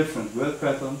for the different word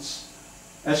patterns,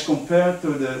 as compared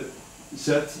to the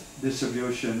Z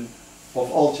distribution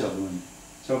of all children.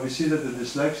 So we see that the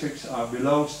dyslexics are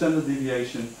below standard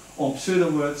deviation on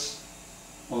pseudo words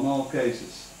on all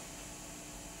cases.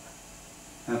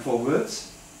 And for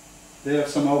words, they have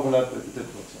some overlap with the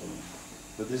typical children.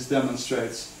 But this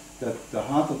demonstrates that the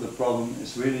heart of the problem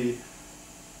is really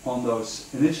on those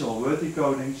initial word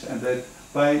decodings, and that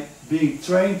by being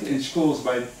trained in schools,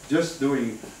 by just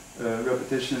doing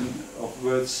repetition of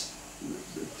words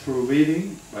through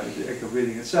reading, by the act of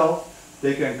reading itself,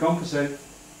 they can compensate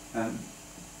and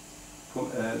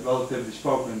relatively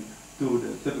spoken to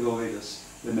the typical readers,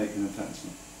 they make an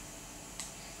advancement.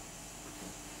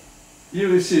 Here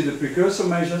we see the precursor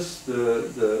measures.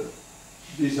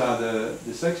 These are the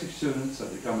dyslexic students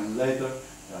that they come in later,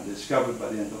 discovered by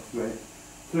the end of grade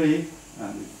 3,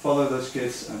 and we follow those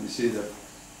kids and we see that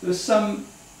there's some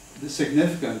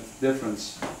significant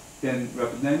difference in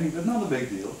rapid naming, but not a big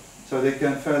deal. So they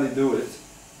can fairly do it,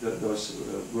 those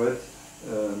word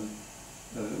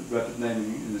rapid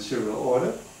naming in the serial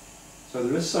order. So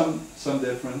there is some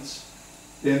difference.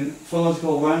 In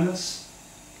phonological awareness,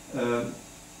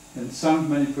 in sound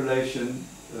manipulation,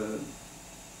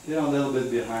 they are a little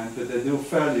bit behind, but they do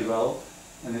fairly well.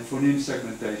 And in phoneme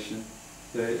segmentation,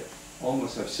 they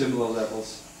almost have similar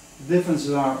levels. The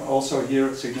differences are also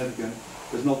here significant,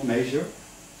 but not major.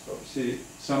 So we see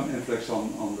some influx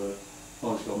on the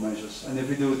phonological measures. And if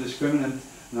we do a discriminant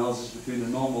analysis between the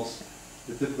normals,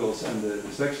 the typicals, and the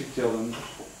dyslexic children,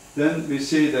 then we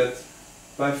see that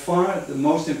by far the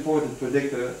most important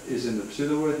predictor is in the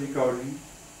pseudo-word decoding.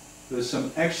 There's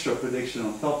some extra prediction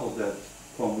on top of that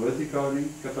from word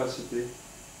decoding capacity,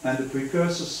 and the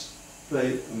precursors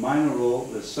play a minor role.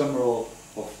 There's some role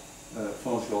of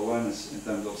phonological awareness in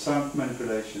terms of sound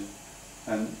manipulation,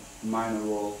 and a minor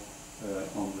role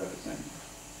on rapid naming.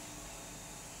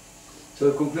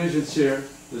 So the conclusions here: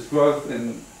 there's growth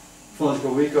in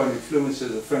phonological recoding fluency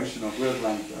as a function of word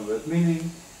length and word meaning.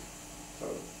 So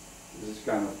this is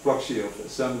kind of proxy of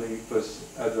assembling versus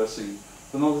addressing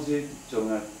phonology.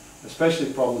 Children have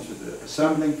especially problems with the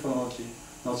assembling phonology,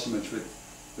 not so much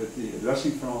with the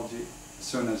addressing phonology. As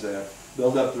soon as they have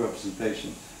built up the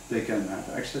representation, they can have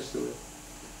access to it.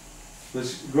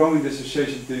 There's growing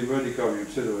dissociation between word decoding and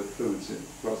pseudo-word fluency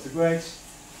across the grades.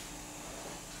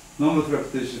 Normal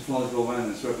repetition, phonological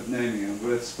awareness, rapid naming, and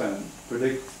word span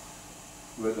predict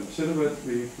word and pseudo-word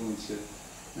reading fluency,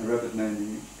 and rapid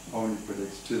naming only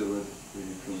predicts pseudo-word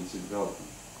reading fluency development.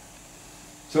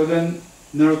 So then,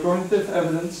 neurocognitive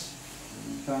evidence.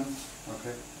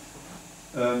 Okay.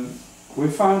 We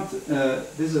found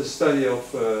this is a study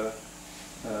of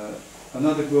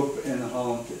another group in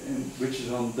Holland, which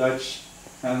is on Dutch,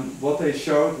 and what they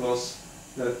showed was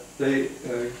that they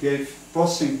gave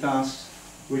processing tasks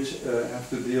which have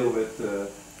to deal with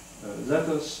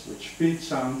letters, with speech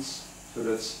sounds, so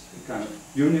that's kind of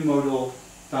unimodal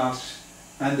tasks,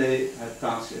 and they had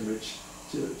tasks in which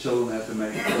children had to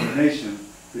make a combination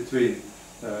between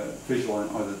visual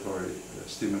and auditory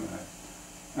stimuli.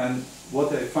 And what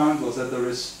they found was that there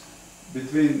is,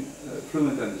 between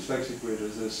fluent and dyslexic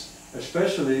readers, there's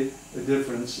especially a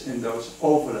difference in those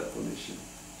overlap conditions.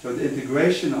 So the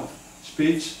integration of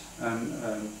speech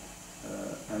and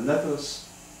letters,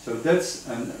 so that's,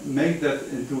 and make that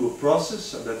into a process,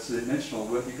 so that's the initial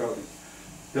word decoding.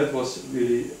 That was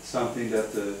really something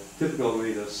that the typical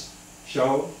readers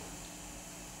show,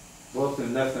 both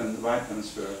in left and right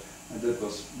hemisphere, and that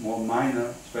was more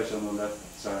minor, especially on the left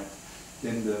side,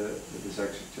 in the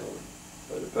dyslexic children.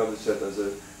 So they published that as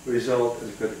a result, as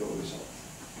a critical result.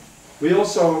 We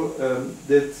also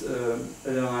did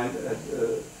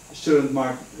student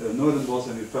Mark Noordenbos,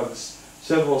 and we published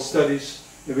several studies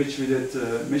in which we did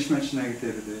mismatch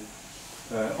negativity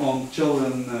on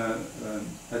children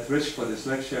at risk for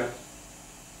dyslexia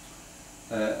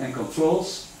and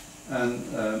controls.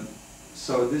 And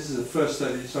so this is the first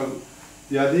study. So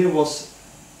the idea was,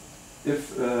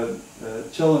 if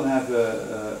children have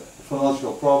a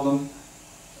phonological problem,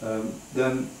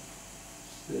 then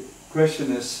the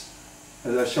question is,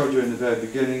 as I showed you in the very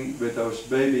beginning, with those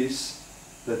babies,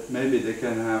 that maybe they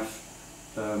can have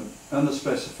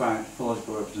underspecified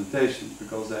phonological representations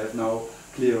because they have no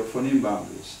clear phoneme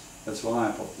boundaries. That's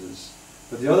one hypothesis.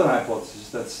 But the other hypothesis,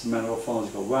 that's a matter of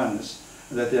phonological awareness,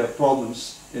 and that they have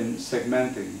problems in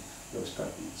segmenting those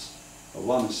patterns.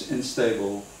 One is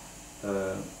unstable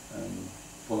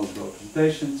phonological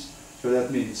representations, so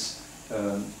that means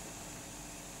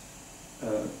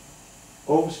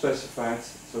overspecified,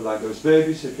 so like those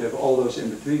babies, if you have all those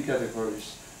in-between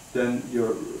categories, then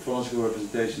your phonological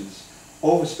representation is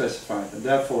overspecified, and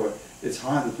therefore it's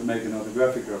harder to make an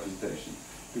orthographic representation,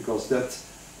 because that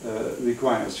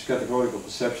requires categorical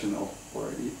perception of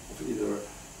either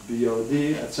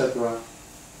BOD, etc.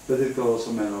 But it could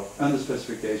also matter of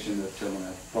underspecification, that children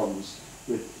have problems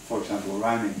with, for example,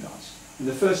 rhyming tasks. In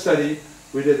the first study,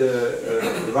 we did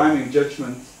a rhyming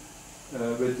judgment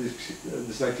with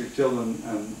dyslexic children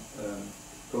and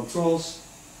controls,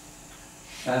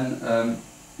 and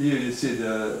here you see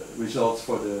the results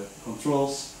for the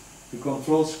controls. The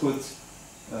controls could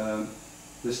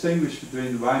distinguish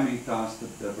between rhyming tasks,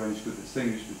 their brains could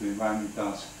distinguish between rhyming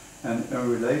tasks and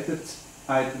unrelated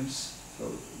items,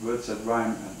 so words that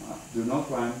rhyme and do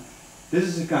not rhyme. This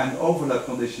is a kind of overlap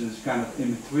condition, it's kind of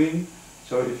in between.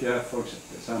 So if you have, for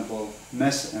example,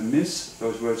 mess and miss,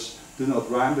 those words do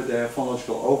not rhyme, but they have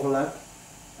phonological overlap.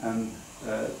 And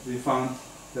we found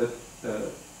that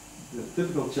the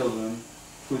typical children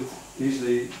could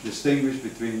easily distinguish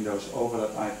between those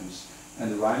overlap items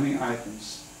and the rhyming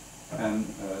items. And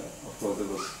of course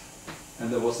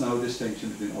there was no distinction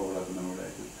between overlap and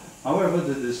unrelated. However,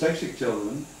 the dyslexic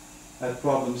children had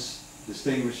problems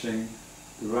distinguishing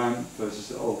the rhyme versus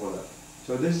the overlap.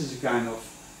 So this is a kind of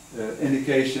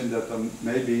indication that there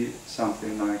may be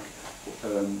something like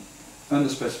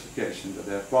underspecification, that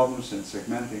they have problems in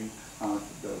segmenting out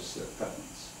those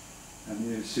patterns. And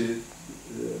you see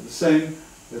the same,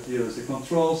 that here is the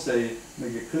controls. They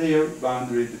make a clear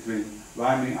boundary between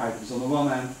rhyming items on the one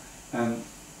hand and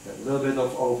a little bit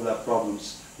of overlap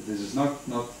problems, but this is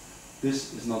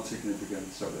not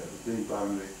significant, so they have a clear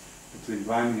boundary between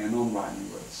rhyming and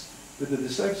non-rhyming words. With the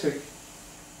dyslexic,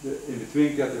 the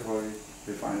in-between category,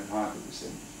 they find it hard to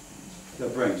distinguish. Their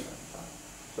brains find it hard.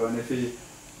 So, and if we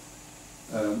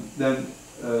then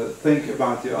think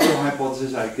about the other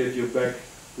hypothesis, I give you back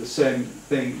the same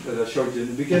thing that I showed you in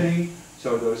the beginning.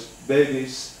 So those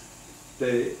babies,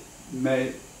 they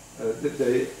may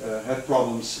have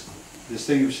problems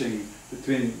distinguishing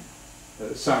between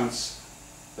sounds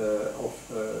of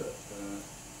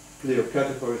clear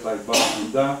categories like ba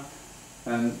and da,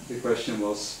 and the question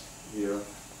was here,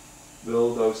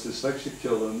 will those dyslexic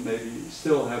children maybe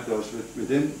still have those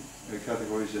within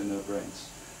categories in their brains,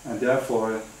 and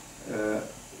therefore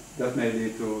that may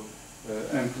lead to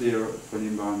unclear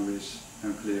phoneme boundaries,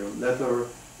 unclear letter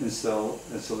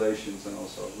installations, and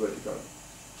also vertical.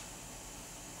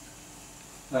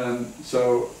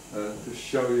 So to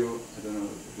show you, I don't know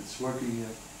if it's working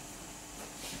here.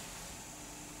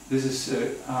 This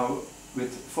is how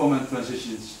with format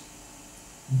transitions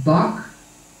Bak,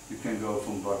 you can go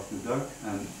from buck to duck,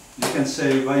 and you can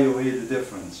say where you hear the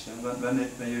difference. When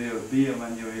you hear a B and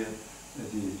when you hear a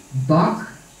D. bak,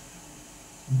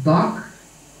 bak,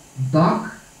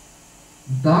 bak,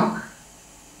 bak,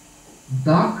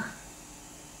 bak,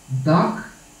 bak,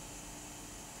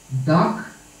 bak.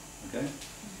 Okay.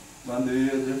 When do you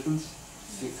hear the difference?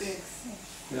 6.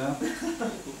 Yeah.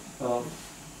 Well,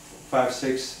 5,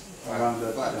 6 around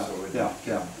that. Five, Yeah. so it- Yeah.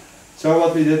 Yeah. So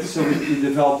what we did, so we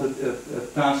developed a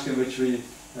task in which we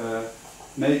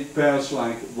made pairs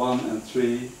like 1 and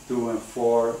 3, 2 and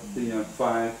 4, 3 and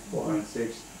 5, 4 and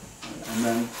 6, and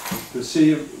then to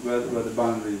see where the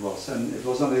boundary was. And it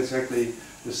was not exactly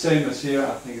the same as here.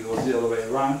 I think it was the other way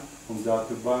around, from dot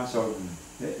to bar. So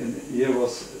here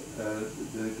was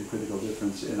the critical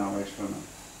difference in our experiment.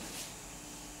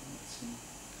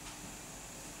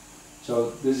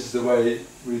 So this is the way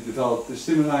we developed the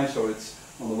stimuli. So it's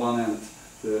on the one hand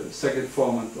the second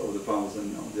formant of the vowels,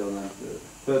 and on the other hand the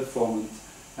third formant,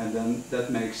 and then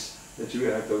that makes that you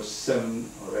have those 7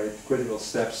 or 8 critical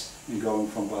steps in going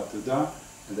from ba to da,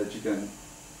 and that you can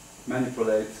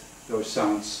manipulate those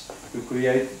sounds to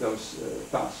create those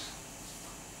tasks.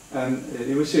 And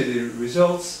you will see the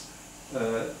results.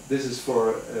 This is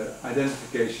for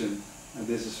identification, and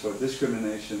this is for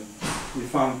discrimination. We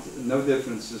found no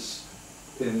differences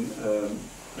in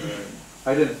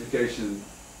identification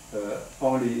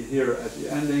only here at the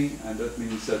ending, and that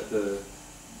means that the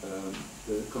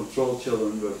control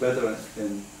children were better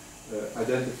in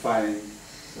identifying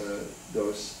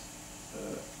those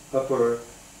upper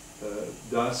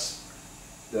das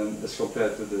than as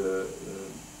compared to the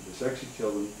dyslexic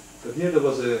children. But here there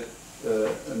was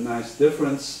a nice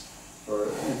difference, or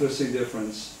interesting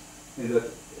difference, in that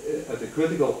at the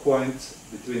critical point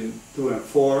between 2 and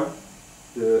 4,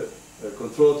 the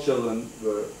control children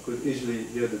could easily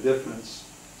hear the difference,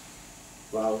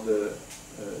 while the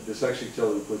dyslexic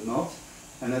children could not.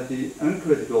 And at the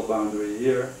uncritical boundary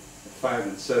here, at 5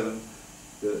 and 7,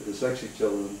 the dyslexic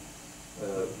children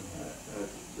had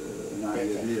an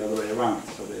idea the other way around.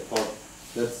 So they thought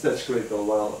that's critical,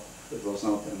 while it was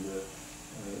not, and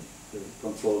the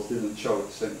controls didn't show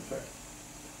the same effect.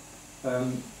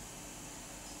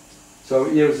 So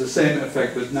here is the same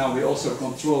effect, but now we also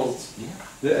controlled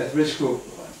the at-risk group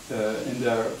in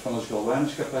their phonological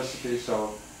awareness capacity.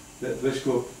 So the at-risk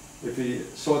group, if we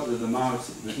sorted them out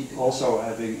with also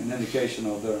having an indication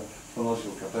of their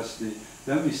phonological capacity,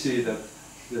 then we see that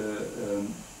the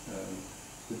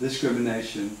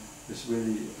discrimination is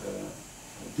really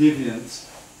deviant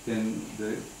in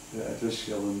the at-risk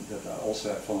children that also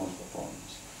have phonological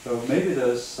problems. So maybe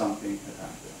there's something at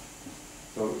hand there.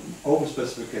 So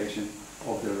overspecification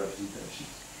of their representation.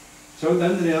 So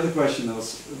then the other question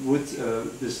was, would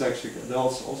dyslexic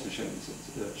adults also show the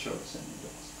same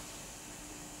results?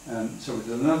 And so we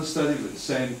did another study with the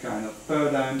same kind of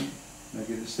paradigm, make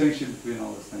a distinction between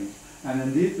all the things. And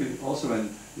indeed, we also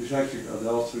in dyslexic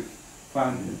adults, we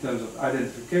found in terms of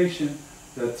identification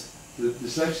that the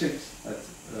dyslexics had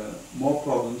more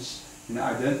problems in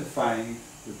identifying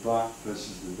the ba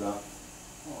versus the da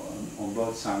on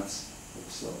both sides of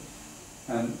the syllable.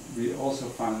 And we also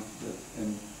found that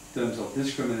in terms of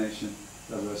discrimination,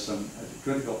 there were some, at the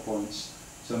critical points,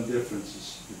 some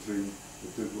differences between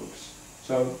the two groups.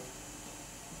 So,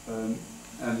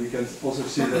 and we can also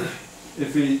see that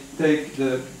if we take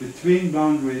the between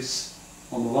boundaries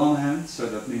on the one hand, so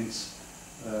that means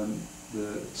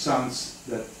the sounds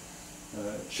that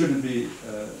shouldn't be,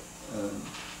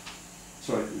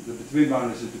 sorry, the between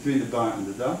boundaries is between the ba and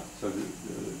the da, so the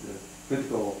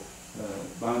critical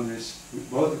boundaries with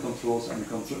both the controls and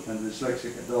the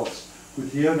dyslexic adults could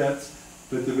hear that,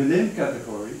 but the within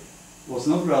category was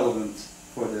not relevant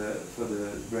for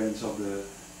the brains of the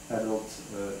adult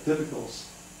typicals,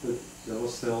 but there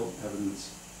was still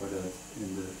evidence for that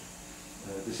in the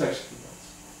dyslexic adults.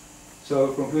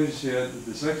 So conclusions here: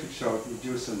 the dyslexic showed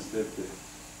reduced sensitivity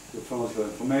to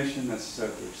phonological information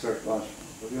necessary to extract large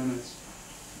phonological units.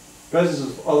 Presence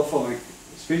of allophonic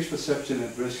speech perception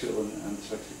at risk children and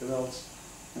dyslexic adults,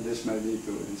 and this may lead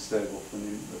to unstable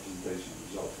phoneme representation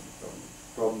resulting from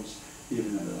problems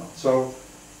even in adults. So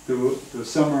to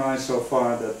summarize so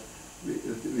far, that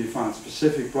we found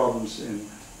specific problems in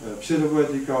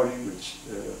pseudo-word decoding, which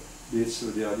leads to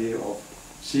the idea of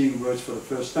seeing words for the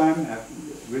first time,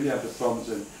 really have the problems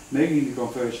in making the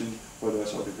conversion for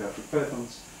those orthographic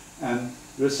patterns. And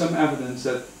there is some evidence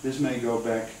that this may go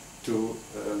back to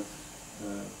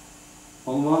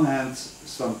on one hand,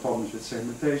 some problems with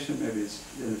segmentation, maybe it's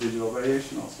individual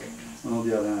variation also, and on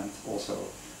the other hand, also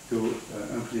to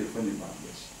unclear funding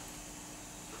boundaries.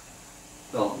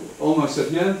 Well, almost at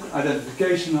the end,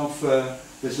 identification of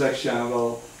dyslexia.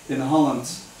 Well, in Holland,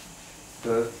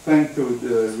 thanks to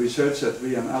the research that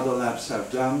we and other labs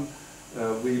have done,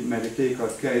 we made a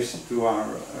clear-cut case to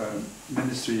our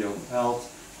Ministry of Health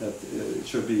that it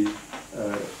should be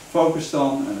focused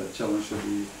on, and that children should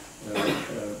be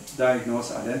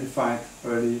diagnosed, identified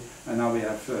early. And now we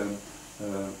have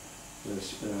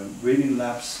reading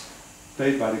labs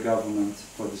paid by the government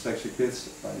for dyslexic kids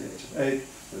by the age of 8,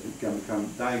 that it can become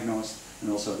diagnosed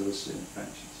and also those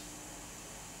interventions.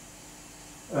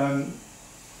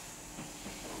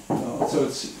 So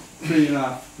it's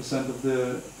 3.5% of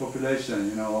the population,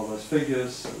 you know, all those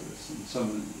figures, so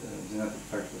some genetic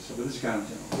factors, so this is kind of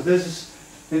general. But this is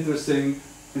interesting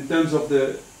in terms of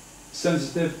the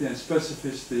sensitivity and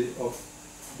specificity of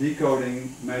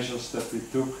decoding measures that we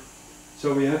took.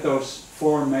 So we had those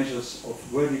 4 measures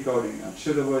of word decoding and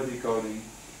pseudo-word decoding,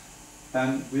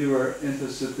 and we were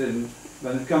interested in,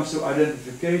 when it comes to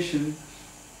identification,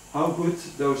 how good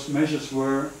those measures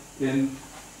were in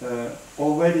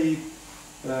already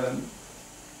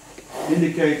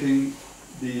indicating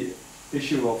the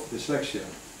issue of dyslexia.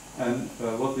 And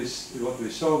what we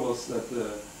saw was that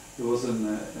there was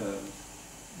the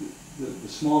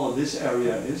smaller this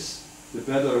area is, the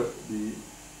better the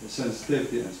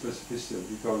sensitivity and specificity of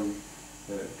decoding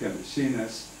can be seen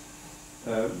as.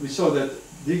 We saw that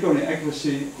decoding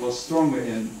accuracy was stronger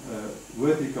in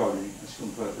word decoding as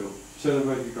compared to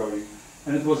pseudo-word decoding,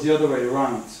 and it was the other way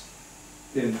around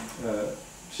in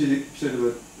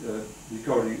pseudo-word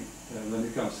decoding when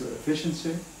it comes to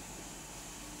efficiency.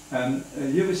 And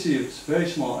here we see a very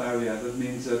small area. That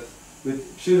means that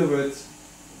with pseudo-word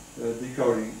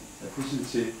decoding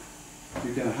efficiency,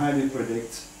 you can highly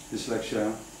predict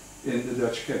dyslexia in the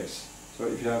Dutch case. So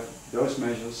if you have those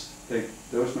measures, take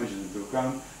those measures into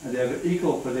account, and they have an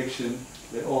equal prediction,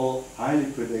 they all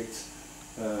highly predict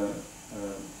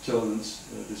children's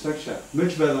dyslexia,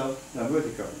 much better than word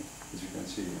decoding, as you can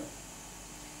see here.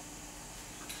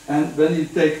 And when you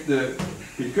take the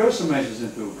precursor measures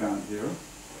into account here,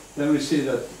 then we see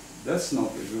that that's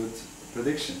not a good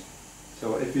prediction.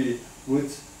 So if we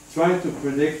would try to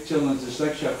predict children's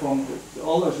dyslexia from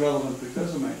all those relevant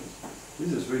precursor measures,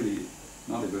 this is really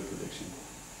not a good prediction.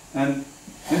 And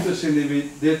interestingly,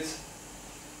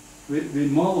 we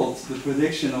modeled the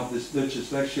prediction of this Dutch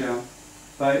dyslexia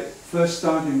by first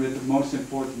starting with the most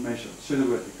important measure,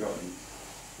 pseudo-word decoding.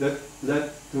 That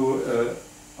led to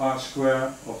R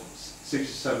square of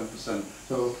 67%.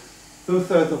 So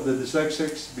 2/3 of the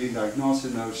dyslexics being diagnosed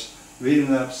in those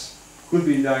reading labs could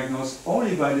be diagnosed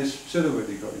only by this pseudo-word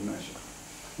decoding measure.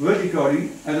 Word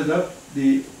decoding added up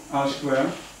the R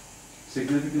square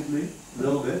significantly, a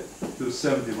little bit, to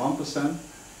 71%,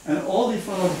 and all the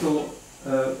phonological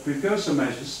precursor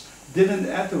measures didn't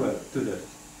add to that.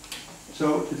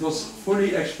 So it was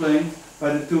fully explained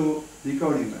by the 2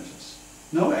 decoding measures.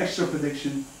 No extra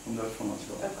prediction from those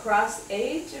phonological. Across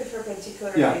age or for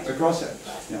particular age? Yeah, across age,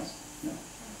 yeah.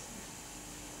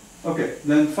 Okay,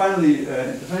 then finally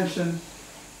intervention.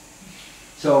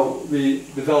 So we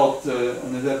developed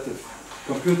an adaptive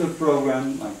computer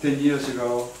program like 10 years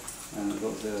ago, and it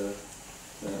was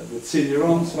with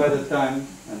CD-ROMs by the time,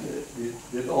 and we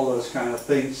did all those kind of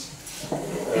things.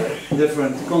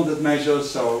 Different content measures,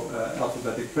 so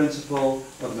alphabetic principle,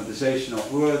 automatization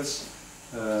of words,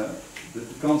 the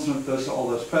consonant cluster, all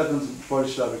those patterns,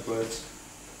 polysyllabic words,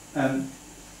 and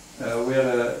we had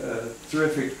a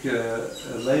terrific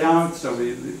layout. So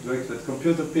we worked with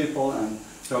computer people, and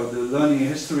so the learning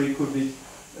history could be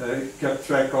kept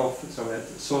track of. So we had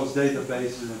source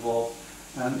databases involved,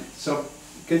 and so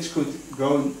kids could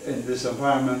go in this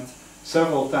environment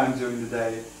several times during the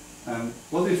day. And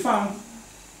what we found,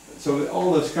 so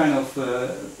all those kind of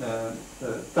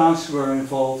tasks were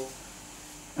involved,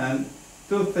 and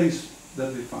 2 things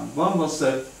that we found. One was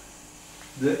that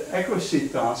the accuracy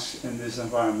tasks in this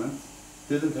environment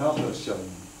didn't help those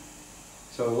children.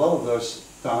 So a lot of those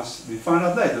tasks we found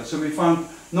out later. So we found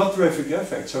not terrific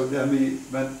effects. So then we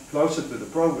went closer to the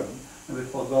program, and we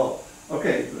thought, well,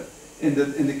 okay, in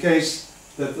the case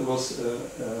that there was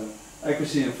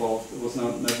accuracy involved, it was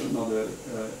not a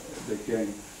big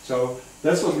gain. So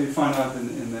that's what we found out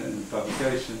in the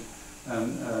publication.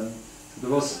 And there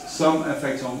was some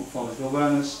effects on phonological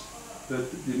awareness,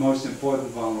 but the most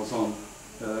important one was on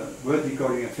word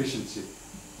decoding efficiency.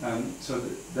 And so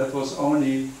that was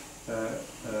only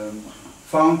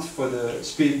found for the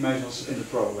speed measures in the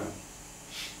program.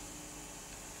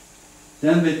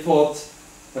 Then we thought,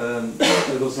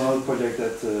 There was another project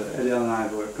that Eliane and I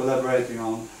were collaborating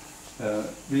on.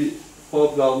 We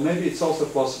thought, well, maybe it's also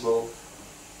possible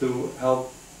to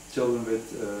help children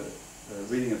with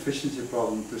reading efficiency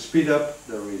problem to speed up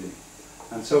their reading.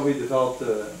 And so we developed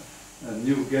a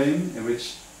new game in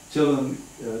which children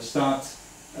start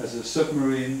as a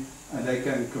submarine, and they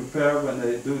can compare when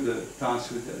they do the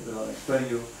task that I'll explain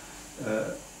you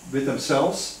with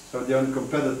themselves. So the only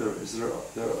competitor is their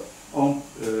own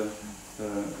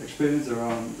experience, their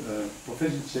own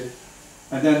proficiency,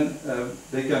 and then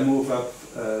they can move up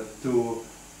to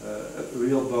a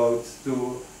real boat,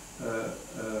 to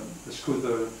a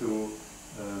scooter, to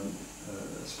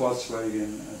a sports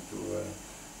wagon, to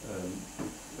an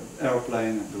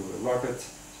airplane, and to a rocket.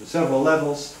 So several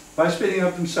levels by speeding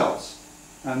up themselves.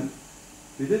 And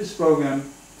we did this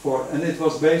program and it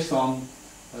was based on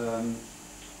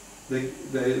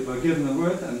they were given a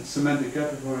word and semantic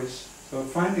categories. So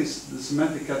finding the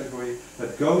semantic category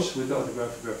that goes with the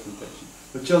orthographic representation.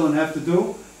 The children have to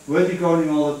do word decoding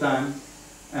all the time,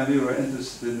 and we were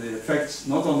interested in the effects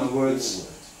not on the words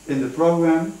in the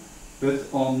program, but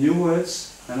on new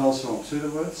words and also on pseudo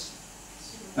words.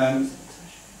 And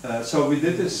so we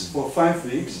did this for 5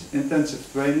 weeks,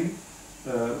 intensive training.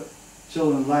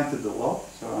 Children liked it a lot.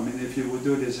 So I mean, if you would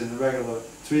do this in a regular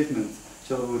treatment,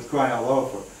 children would cry all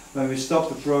over. When we stopped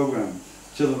the program,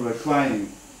 children were crying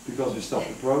because we stopped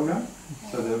the program,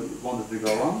 so they wanted to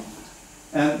go on.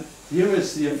 And here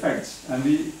is the effects, and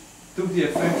we took the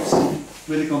effects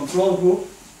with a control group,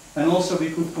 and also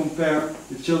we could compare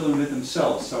the children with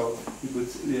themselves. So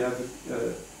we have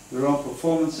their own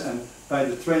performance, and by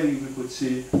the training we could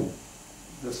see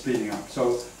the speeding up.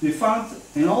 So we found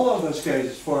in all of those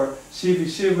cases for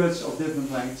CVC words of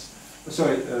different lengths,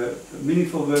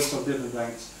 meaningful words of different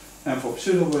lengths, and for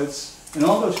pseudo words, in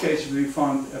all those cases we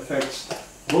found effects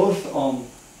both on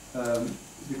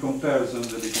the comparison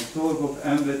with the control group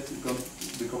and with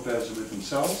the comparison with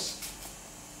themselves.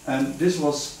 And this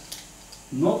was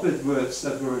not with words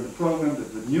that were in the program,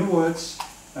 but with new words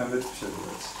and with pseudo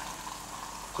words.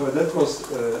 So that was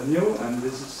new, and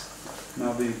this is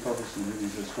now being published in the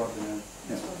research continent.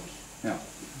 Yeah.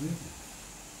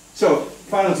 So,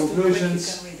 final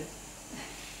conclusions.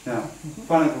 Yeah.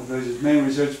 Final conclusions. Main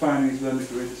research findings: learning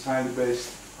to read is highly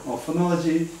based on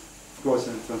phonology. Of course,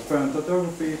 in transparent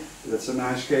orthography, that's a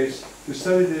nice case to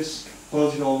study this.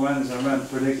 Logical awareness and REM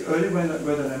predict early word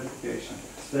identification.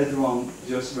 Later on,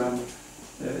 just REM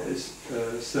is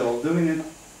still doing it.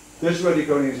 Dutch word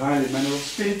decoding is highly manual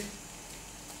speed.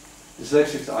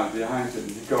 Dyslexics are behind in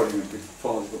decoding of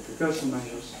phonological precursor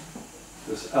measures.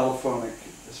 There's allophonic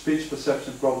speech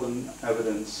perception problem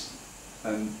evidence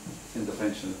and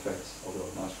intervention effects, although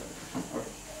nice way. Okay.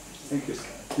 Thank you.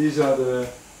 These are the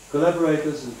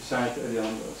collaborators, and besides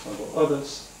Eliane, there are several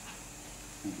others.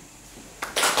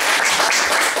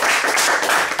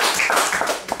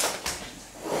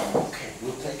 Okay,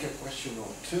 we'll take a question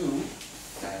or two,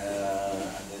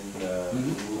 and then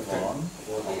move on.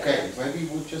 Okay, maybe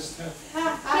we'll just have...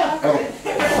 Thank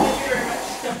you very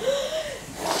much.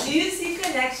 Do you see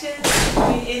connections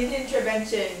between in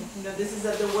intervention? You know, this is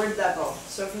at the word level.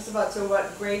 So first of all, so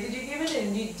what grade did you give it,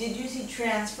 and did you see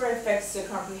transfer effects to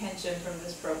comprehension from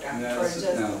this program? Yeah, or just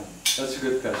no, that's a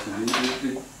good question.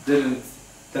 We didn't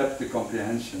tap the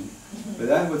comprehension,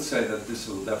 but I would say that this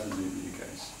will definitely be the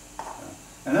case.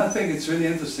 And I think it's really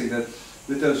interesting that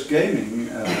with those gaming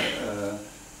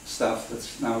stuff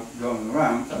that's now going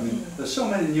around, I mean, there's so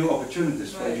many new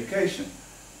opportunities for education,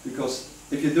 because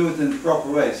if you do it in the proper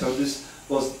way. So this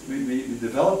was, we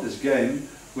developed this game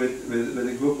with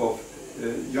a group of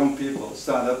young people,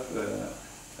 startup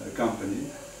company,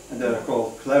 and they are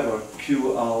called Clever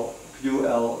QLVR.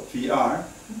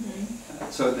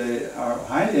 So they are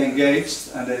highly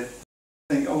engaged, and they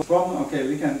think, oh, problem, okay,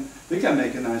 we can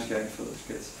make a nice game for those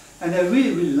kids. And they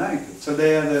really, really liked it. So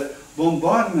they had a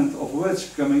bombardment of words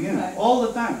coming in all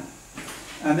the time.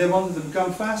 And they wanted to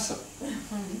become faster.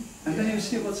 And then you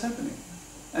see what's happening.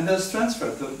 And that's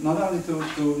transferred to, not only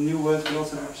to new words, but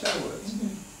also to pseudo words.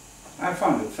 I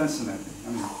found it fascinating. I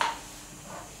mean, I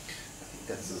think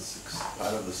that's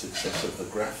part of the success of the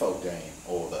grapho game,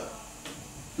 or the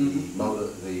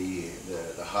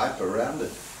hype around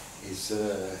it is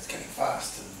it's getting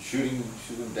fast and shooting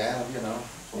down, you know.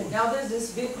 And now there's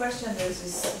this big question, there's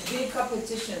this big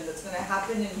competition that's going to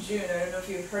happen in June. I don't know if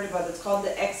you've heard about it. It's called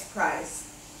the X Prize.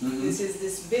 This is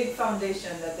this big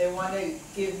foundation that they want to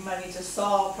give money to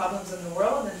solve problems in the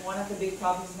world, and one of the big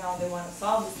problems now they want to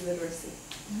solve is literacy.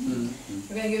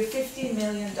 We're going to give $50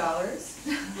 million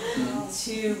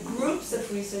to groups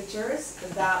of researchers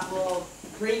that will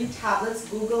bring tablets.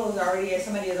 Google is already,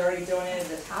 somebody has already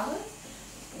donated a tablet,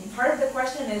 part of the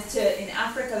question is in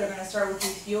Africa they're going to start with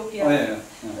Ethiopia. Oh, yeah.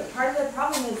 But part of the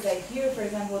problem is that here, for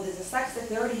example, there's a dyslexic,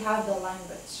 they already have the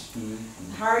language.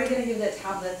 How are you going to give the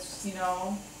tablets, you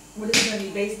know, what is it going to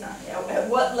be based on? You know, at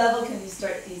what level can you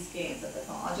start these games? At the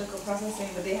phonological processing,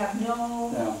 but they have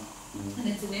no, and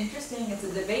it's it's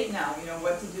a debate now, you know,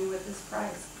 what to do with this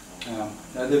prize.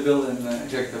 They build in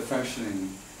executive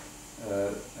functioning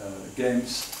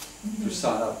games to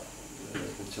start up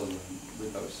the children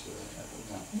with those.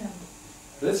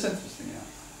 But it's interesting,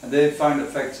 and they find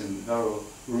effects in very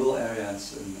rural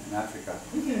areas in Africa.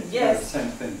 Yes. The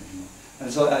same thing. You know.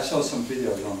 And so I saw some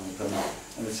videos on it,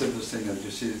 and it's interesting that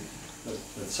you see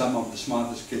that some of the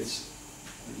smartest kids,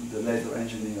 the later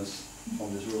engineers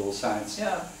from these rural sites,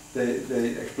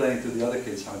 they explain to the other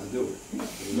kids how to do it.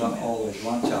 There's not always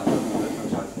one child that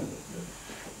knows how to do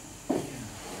it.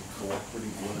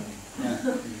 Cooperative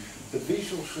learning. The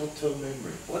visual short-term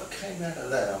memory, what came out of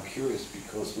that? I'm curious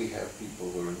because we have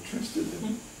people who are interested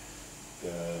in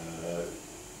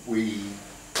we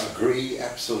agree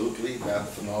absolutely about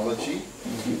phonology.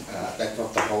 That's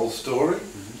not the whole story.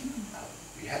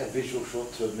 You had a visual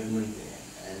short-term memory there,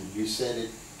 and you said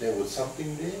there was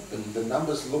something there, but the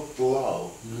numbers looked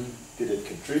low. Did it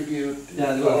contribute? Did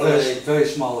Yeah, it there was a very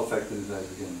small effect in the very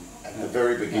beginning. At the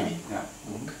very beginning? Yeah.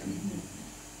 Okay.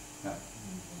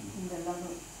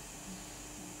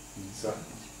 So?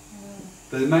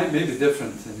 But it may be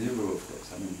different in Hebrew, of course.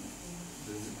 I mean,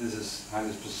 this is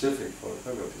highly specific for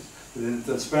orthography. But in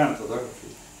transparent orthography,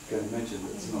 you can imagine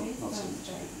it's not so much.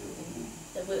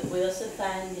 We also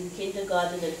find in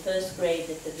kindergarten and first grade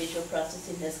that the visual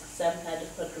processing has some kind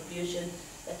of contribution,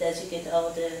 but as you get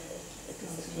older, it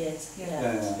disappears.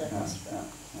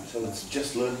 So it's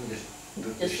just learning the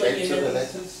Just shapes of the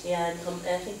letters? Yeah, and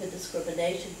I think the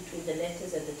discrimination between the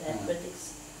letters and the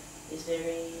diacritics is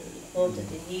very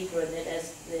important in Hebrew, and then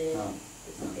as the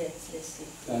gets less.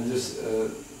 And just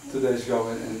 2 days ago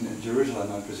in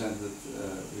Jerusalem, I presented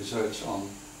research on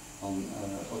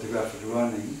orthographic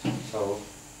learning, so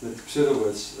with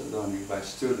pseudo-words learning by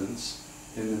students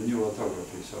in the new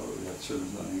orthography. So we have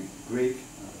students learning Greek,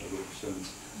 a group of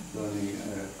students learning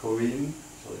Korean,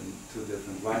 so in 2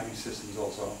 different writing systems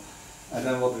also. And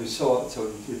then what we saw,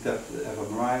 so we tapped the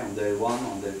fMRI on day 1,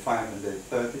 on day 5 and day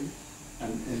 30,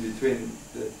 and in between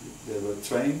they were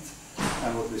trained.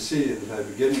 And what we see in the very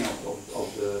beginning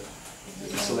of the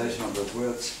installation of those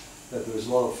words, that there was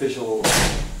a lot of visual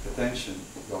attention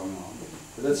going on.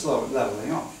 But that's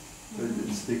leveling off. So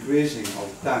it's decreasing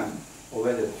over time.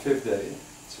 Already at the 5th day,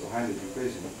 it's highly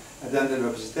decreasing. And then the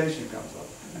representation comes up.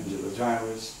 Angular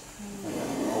gyrus, and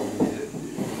all the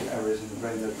areas in the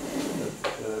brain that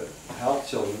help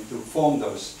children to form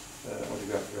those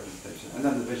orthographic representations. And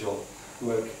then the visual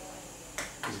work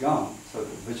is gone. So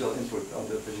the visual input of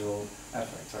the visual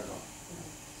effects are gone.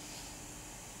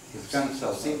 It's kind of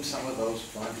I've seen some of those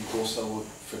findings also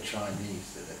for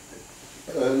Chinese.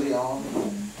 Early on,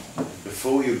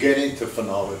 before you get into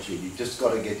phonology, you just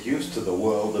got to get used to the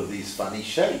world of these funny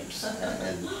shapes,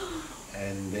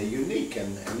 and they're unique.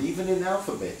 And even in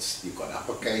alphabets, you've got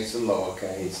uppercase and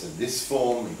lowercase, and this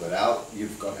form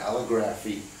you've got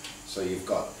allography, so you've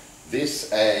got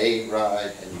this A,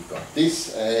 right, and you've got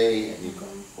this A, and you've got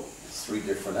 3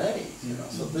 different A's. You know,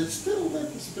 so there's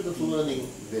a bit of learning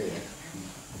there.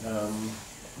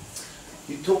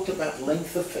 You talked about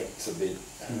length effects a bit.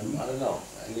 I don't know,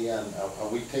 Leanne,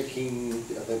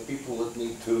 are there people that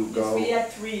need to go? Yes, we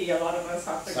had 3, a lot of us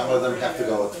have to go. Some of them have to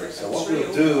go at 3. So what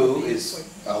we'll do is,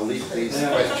 I'll leave these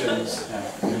questions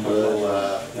and we'll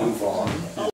move on.